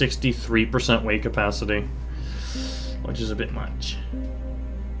we're at 63% weight capacity. Which is a bit much.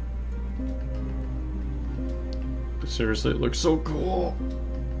 But seriously, it looks so cool.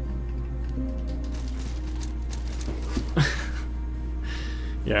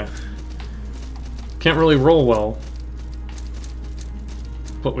 Yeah. Can't really roll well.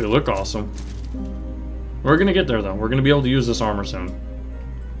 But we look awesome. We're gonna get there though. We're gonna be able to use this armor soon.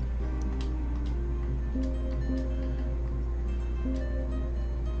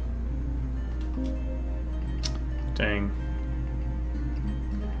 Dang.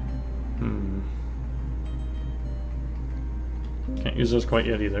 Can't use those quite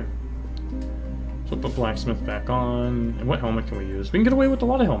yet either. So put blacksmith back on. And what helmet can we use? We can get away with a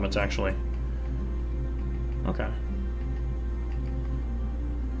lot of helmets actually. Okay.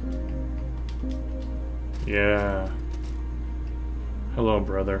 Yeah. Hello,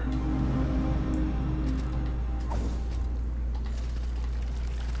 brother.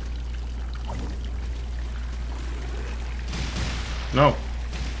 No.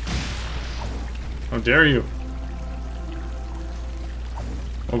 How dare you?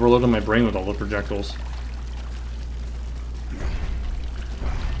 Overloaded my brain with all the projectiles.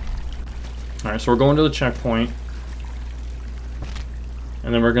 Alright, so we're going to the checkpoint.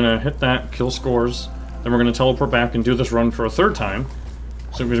 And then we're gonna hit that, kill scores. Then we're gonna teleport back and do this run for a third time.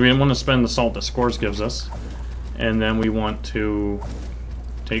 So because we didn't want to spend the salt that scores gives us. And then we want to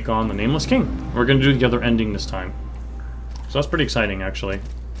take on the Nameless King. We're gonna do the other ending this time. So that's pretty exciting actually.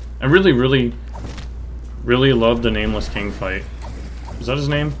 I really, really, really love the Nameless King fight. Is that his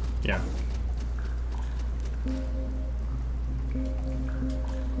name? Yeah.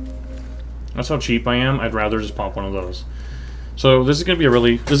 That's how cheap I am. I'd rather just pop one of those. So this is gonna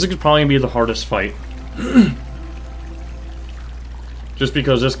be this is probably gonna be the hardest fight. Just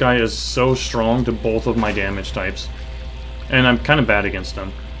because this guy is so strong to both of my damage types. And I'm kind of bad against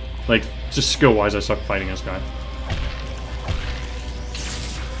him. Like, just skill-wise, I suck fighting this guy.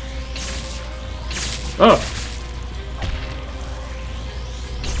 Oh!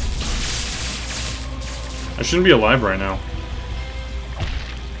 I shouldn't be alive right now.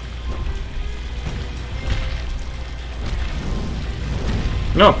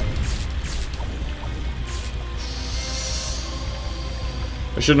 No!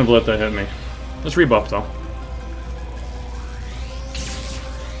 I shouldn't have let that hit me. Let's rebuff though.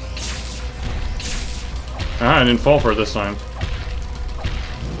 Ah, I didn't fall for it this time.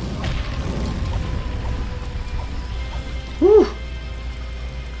 Whew!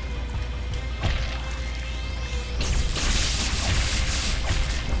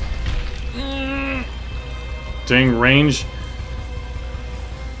 Dang, range.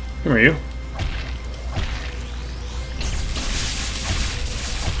 Come here, you.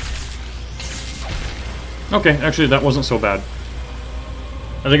 Okay, actually that wasn't so bad.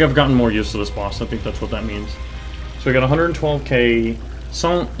 I think I've gotten more used to this boss. I think that's what that means. So we got 112k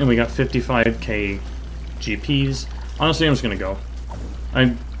salt, and we got 55k GPs. Honestly, I'm just gonna go.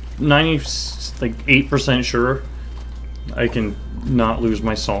 I'm 98% sure I can not lose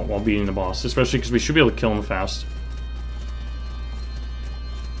my salt while beating the boss, especially because we should be able to kill him fast.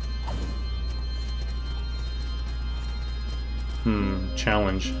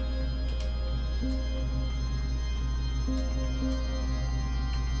 Challenge.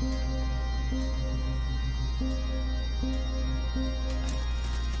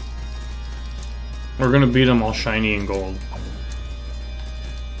 We're gonna beat him all shiny and gold.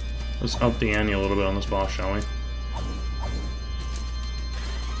 Let's up the ante a little bit on this boss, shall we?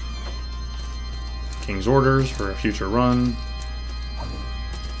 King's orders for a future run.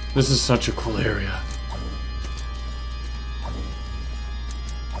 This is such a cool area.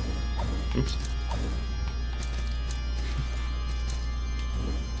 Oops.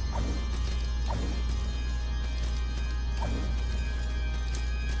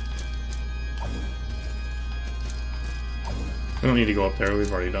 We don't need to go up there,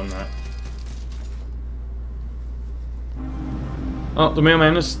 we've already done that. Oh, the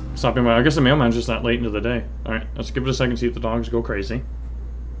mailman is stopping by. I guess the mailman's just that late into the day. Alright, let's give it a second, see if the dogs go crazy.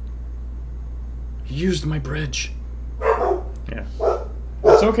 He used my bridge. Yeah.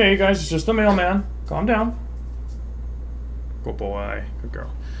 It's okay, guys. It's just the mailman. Calm down. Good boy. Good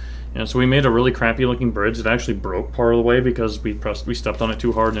girl. And so we made a really crappy looking bridge that actually broke part of the way because we stepped on it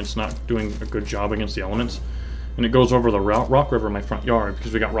too hard and it's not doing a good job against the elements. And it goes over the rock river in my front yard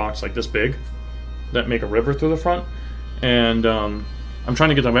because we got rocks like this big that make a river through the front. And I'm trying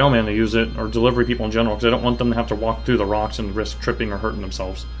to get the mailman to use it, or delivery people in general, because I don't want them to have to walk through the rocks and risk tripping or hurting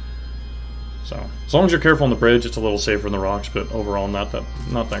themselves. So, as long as you're careful on the bridge, it's a little safer than the rocks, but overall not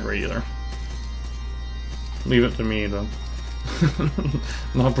that great either. Leave it to me to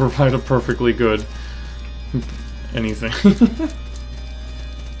not provide a perfectly good anything.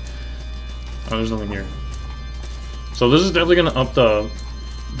 Oh, there's nothing here. So this is definitely going to up the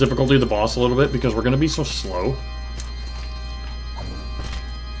difficulty of the boss a little bit, because we're going to be so slow.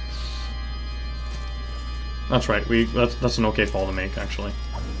 That's right, that's an okay fall to make, actually.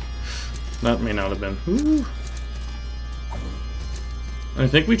 That may not have been. Ooh. I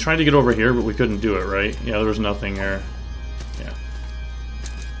think we tried to get over here, but we couldn't do it, right? Yeah, there was nothing here. Yeah.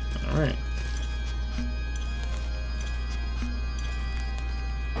 Alright.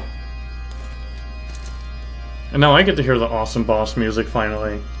 And now I get to hear the awesome boss music,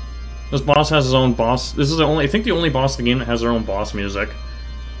 finally. This boss has his own boss. This is the only, I think the only boss in the game that has their own boss music.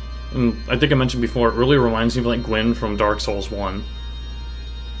 And I think I mentioned before, it really reminds me of like Gwyn from Dark Souls 1.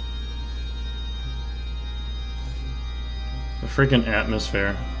 The freaking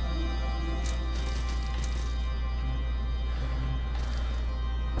atmosphere.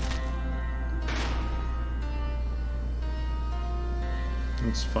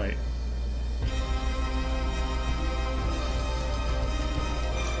 Let's fight.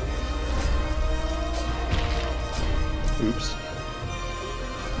 Oops.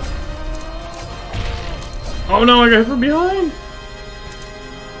 Oh no, I got hit from behind!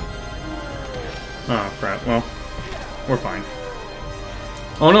 Oh crap, well, we're fine.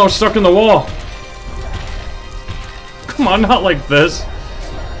 Oh no, it's stuck in the wall! Come on, not like this!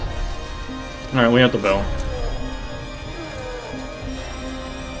 Alright, we have the bell.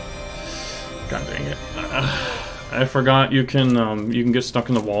 God dang it. I forgot you can get stuck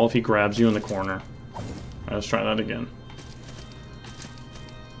in the wall if he grabs you in the corner. Let's try that again.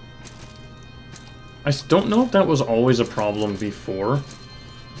 I don't know if that was always a problem before.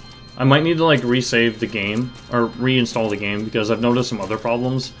 I might need to like resave the game, or reinstall the game, because I've noticed some other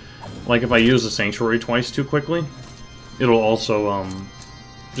problems. Like if I use the Sanctuary twice too quickly, it'll also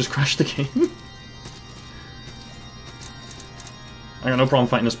just crash the game. I got no problem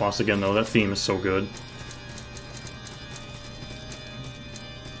fighting this boss again though, that theme is so good.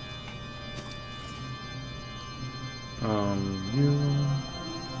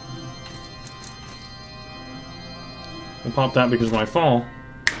 We'll pop that because when I fall,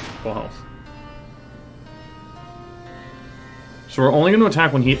 full health. So we're only going to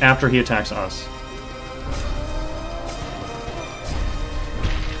attack when after he attacks us.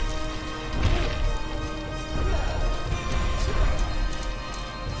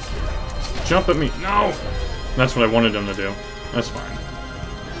 Jump at me. No! That's what I wanted him to do. That's fine.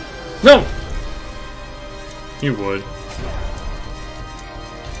 No! You would.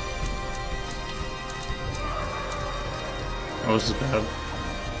 Oh, this is bad.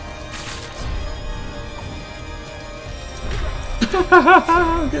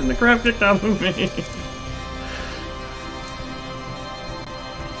 I'm getting the crap kicked out of me.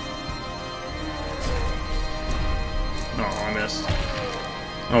 Oh, I missed.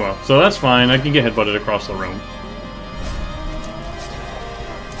 Oh well, so that's fine. I can get headbutted across the room.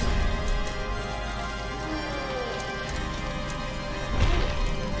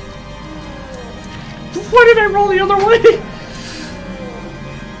 Why did I roll the other way?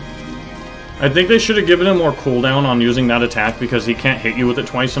 I think they should have given him more cooldown on using that attack because he can't hit you with it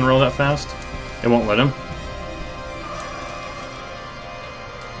twice in a row that fast. It won't let him.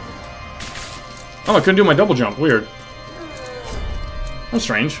 Oh, I couldn't do my double jump. Weird. That's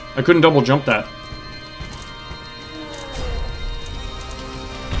strange. I couldn't double jump that.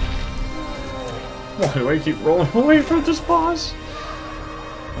 Why do I keep rolling away from this boss?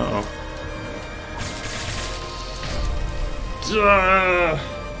 Uh-oh.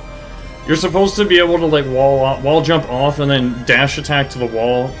 You're supposed to be able to like wall jump off and then dash attack to the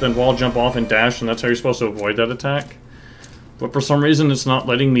wall, then wall jump off and dash, and that's how you're supposed to avoid that attack. But for some reason it's not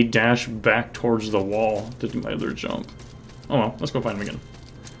letting me dash back towards the wall to do my other jump. Oh well, let's go find him again.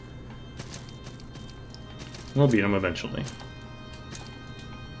 We'll beat him eventually.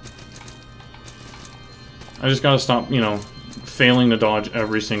 I just gotta stop, you know, failing to dodge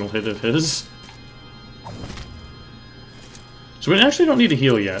every single hit of his. So we actually don't need to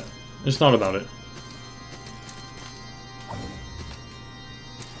heal yet. I just thought about it.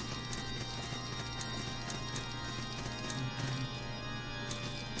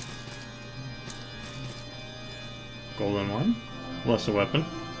 Goldenwine. Bless the weapon.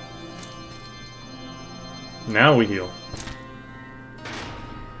 Now we heal.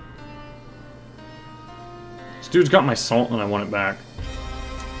 This dude's got my salt and I want it back.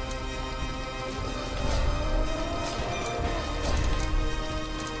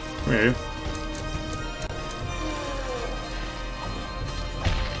 Come here, you.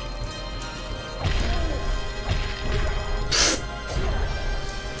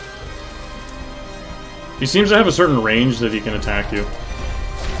 He seems to have a certain range that he can attack you.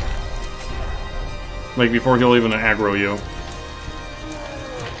 Like, before he'll even aggro you.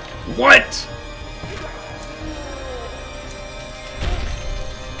 What?!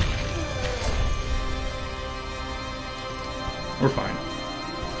 We're fine.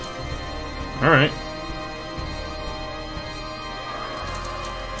 Alright.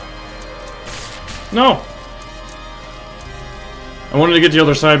 No! I wanted to get to the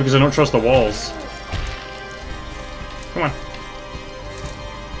other side because I don't trust the walls. Come on.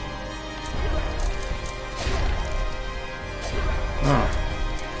 Oh.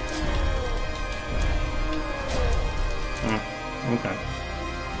 Oh, okay.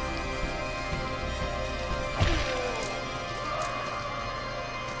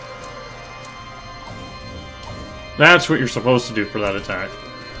 That's what you're supposed to do for that attack.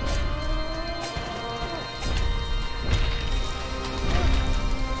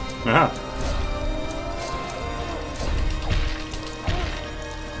 Aha.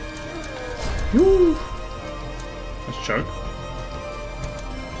 Woo! Let's choke.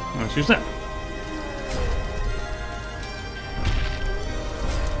 Let's use that.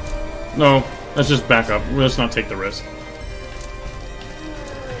 No, let's just back up. Let's not take the risk.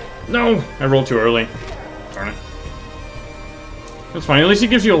 No! I rolled too early. Darn it. That's fine. At least he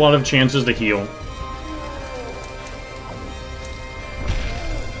gives you a lot of chances to heal.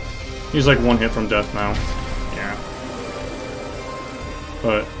 He's like one hit from death now. Yeah.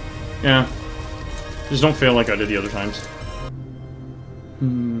 But, yeah. Just don't fail like I did the other times.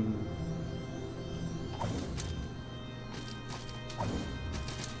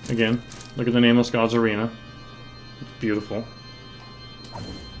 Again, look at the Nameless Gods Arena. It's beautiful.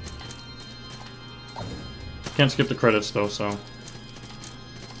 Can't skip the credits though, so...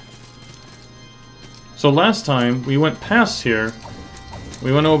 So last time, we went past here.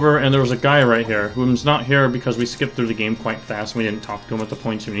 We went over and there was a guy right here, who's not here because we skipped through the game quite fast and we didn't talk to him at the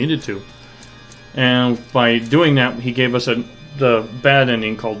points we needed to. And by doing that, he gave us the bad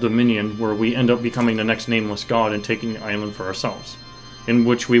ending called Dominion, where we end up becoming the next Nameless God and taking the island for ourselves. In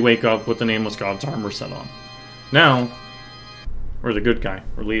which we wake up with the Nameless God's armor set on. Now, we're the good guy.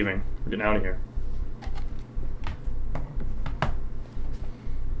 We're leaving. We're getting out of here.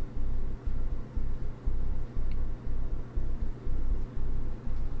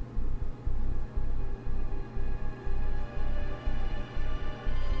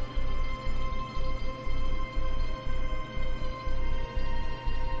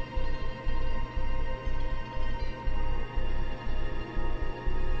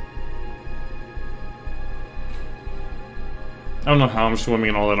 I don't know how I'm swimming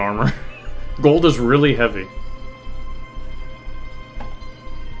in all that armor. Gold is really heavy.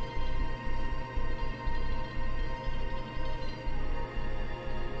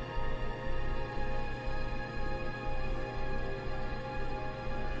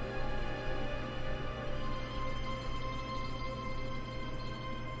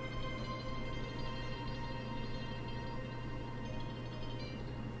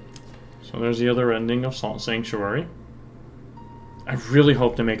 So there's the other ending of Salt Sanctuary. I really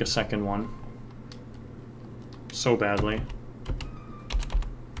hope to make a second one. So badly.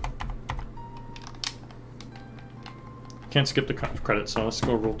 Can't skip the credits, so let's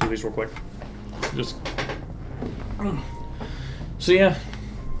go roll through these real quick. Just... So yeah.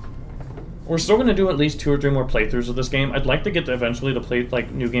 We're still going to do at least 2 or 3 more playthroughs of this game. I'd like to get to eventually to play,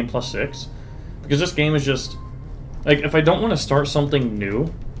 like, New Game Plus 6. Because this game is just... Like, if I don't want to start something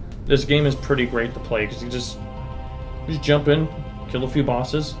new, this game is pretty great to play. Because you just jump in, kill a few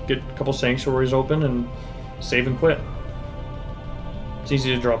bosses, get a couple sanctuaries open, and save and quit. It's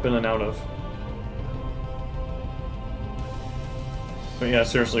easy to drop in and out of. But yeah,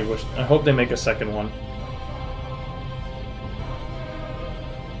 seriously, I hope they make a second one.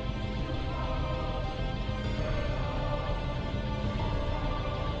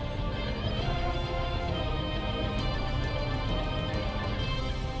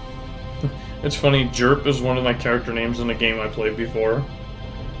 It's funny, Jerp is one of my character names in the game I played before.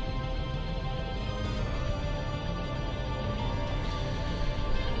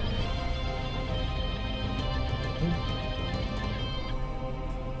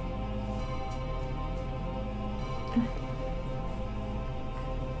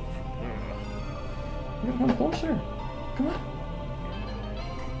 Come closer. Come on.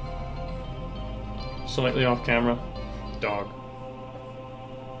 Slightly off camera. Dog.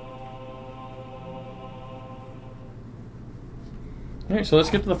 Alright, so let's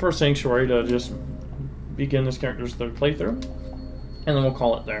get to the first sanctuary to just begin this character's third playthrough. And then we'll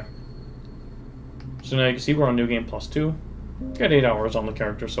call it there. So now you can see we're on New Game Plus 2. Got 8 hours on the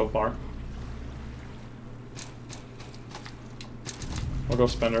character so far. We'll go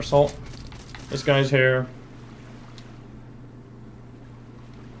spend our salt. This guy's here.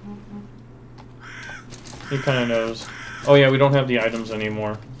 He kind of knows. Oh yeah, we don't have the items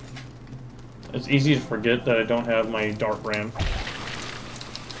anymore. It's easy to forget that I don't have my dart brand.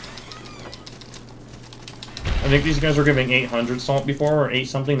 I think these guys were giving 800 salt before, or 8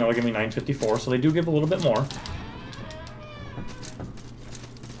 something, now they're giving 954, so they do give a little bit more.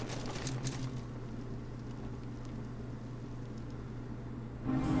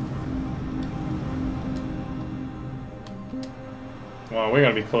 Wow, we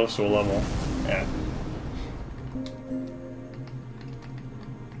gotta be close to a level. Yeah.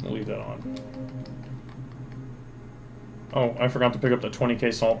 We'll leave that on. Oh, I forgot to pick up the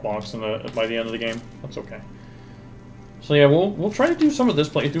 20k salt box by the end of the game. That's okay. So yeah, we'll try to do some of this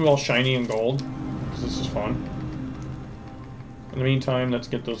playthrough all shiny and gold, because this is fun. In the meantime, let's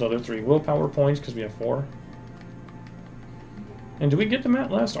get those other 3 willpower points, because we have 4. And did we get the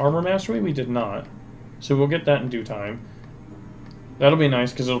last armor mastery? We did not. So we'll get that in due time. That'll be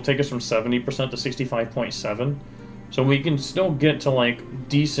nice, because it'll take us from 70% to 65.7. So we can still get to, like,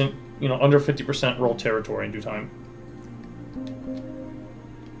 decent, you know, under 50% roll territory in due time.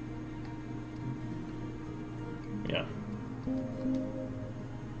 Yeah.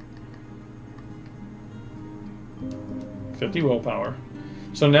 $50 willpower.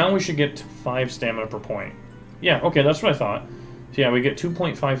 So now we should get 5 stamina per point. Yeah, okay, that's what I thought. So yeah, we get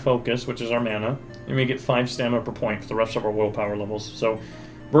 2.5 focus, which is our mana, and we get 5 stamina per point for the rest of our willpower levels. So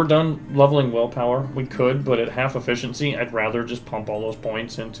we're done leveling willpower. We could, but at half efficiency, I'd rather just pump all those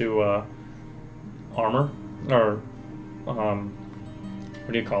points into armor, or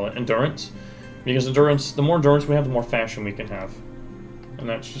what do you call it? Endurance. Because endurance, the more endurance we have, the more fashion we can have. And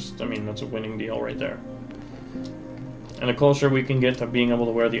that's just, I mean, that's a winning deal right there. And the closer we can get to being able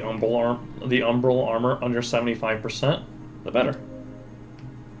to wear the umbral armor under 75%, the better.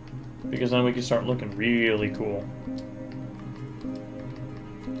 Because then we can start looking really cool.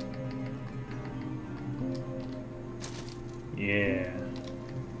 Yeah.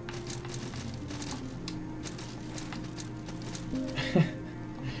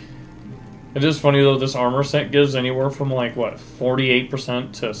 It is funny though, this armor set gives anywhere from like, what,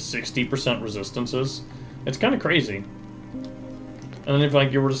 48% to 60% resistances. It's kind of crazy. And then if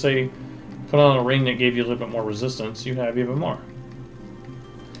like you were to say, put on a ring that gave you a little bit more resistance, you'd have even more.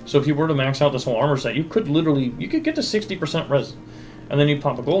 So if you were to max out this whole armor set, you could literally, you could get to 60% res. And then you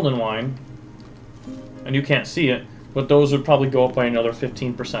pop a Goldenwine, and you can't see it, but those would probably go up by another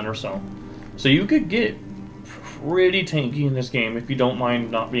 15% or so. So you could get pretty tanky in this game if you don't mind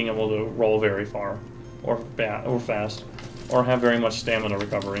not being able to roll very far, or fast, or have very much stamina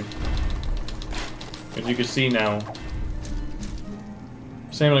recovery. As you can see now,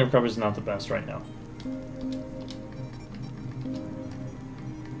 stamina recovery is not the best right now.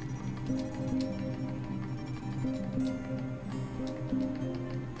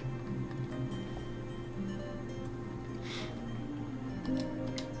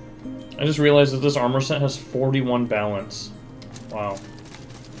 I just realized that this armor set has 41 balance. Wow.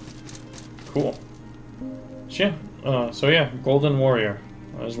 Cool. So yeah, Golden Warrior.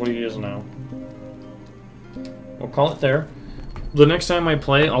 That is what he is now. We'll call it there. The next time I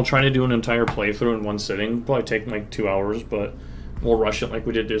play, I'll try to do an entire playthrough in one sitting. Probably take like 2 hours, but we'll rush it like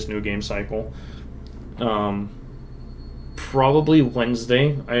we did this new game cycle. Probably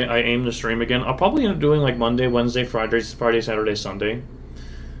Wednesday. I aim to stream again. I'll probably end up doing like Monday, Wednesday, Friday, Saturday, Sunday.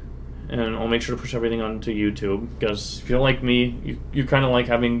 And I'll make sure to push everything onto YouTube, because if you're like me, you kind of like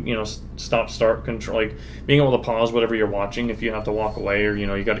having, you know, stop-start control, like being able to pause whatever you're watching if you have to walk away, or, you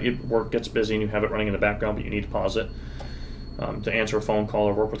know, work gets busy and you have it running in the background, but you need to pause it to answer a phone call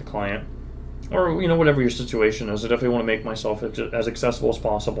or work with a client, or, you know, whatever your situation is. I definitely want to make myself as accessible as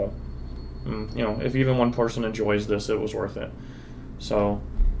possible. You know, if even one person enjoys this, it was worth it. So,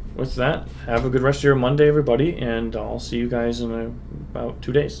 with that, have a good rest of your Monday, everybody, and I'll see you guys in about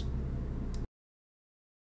 2 days.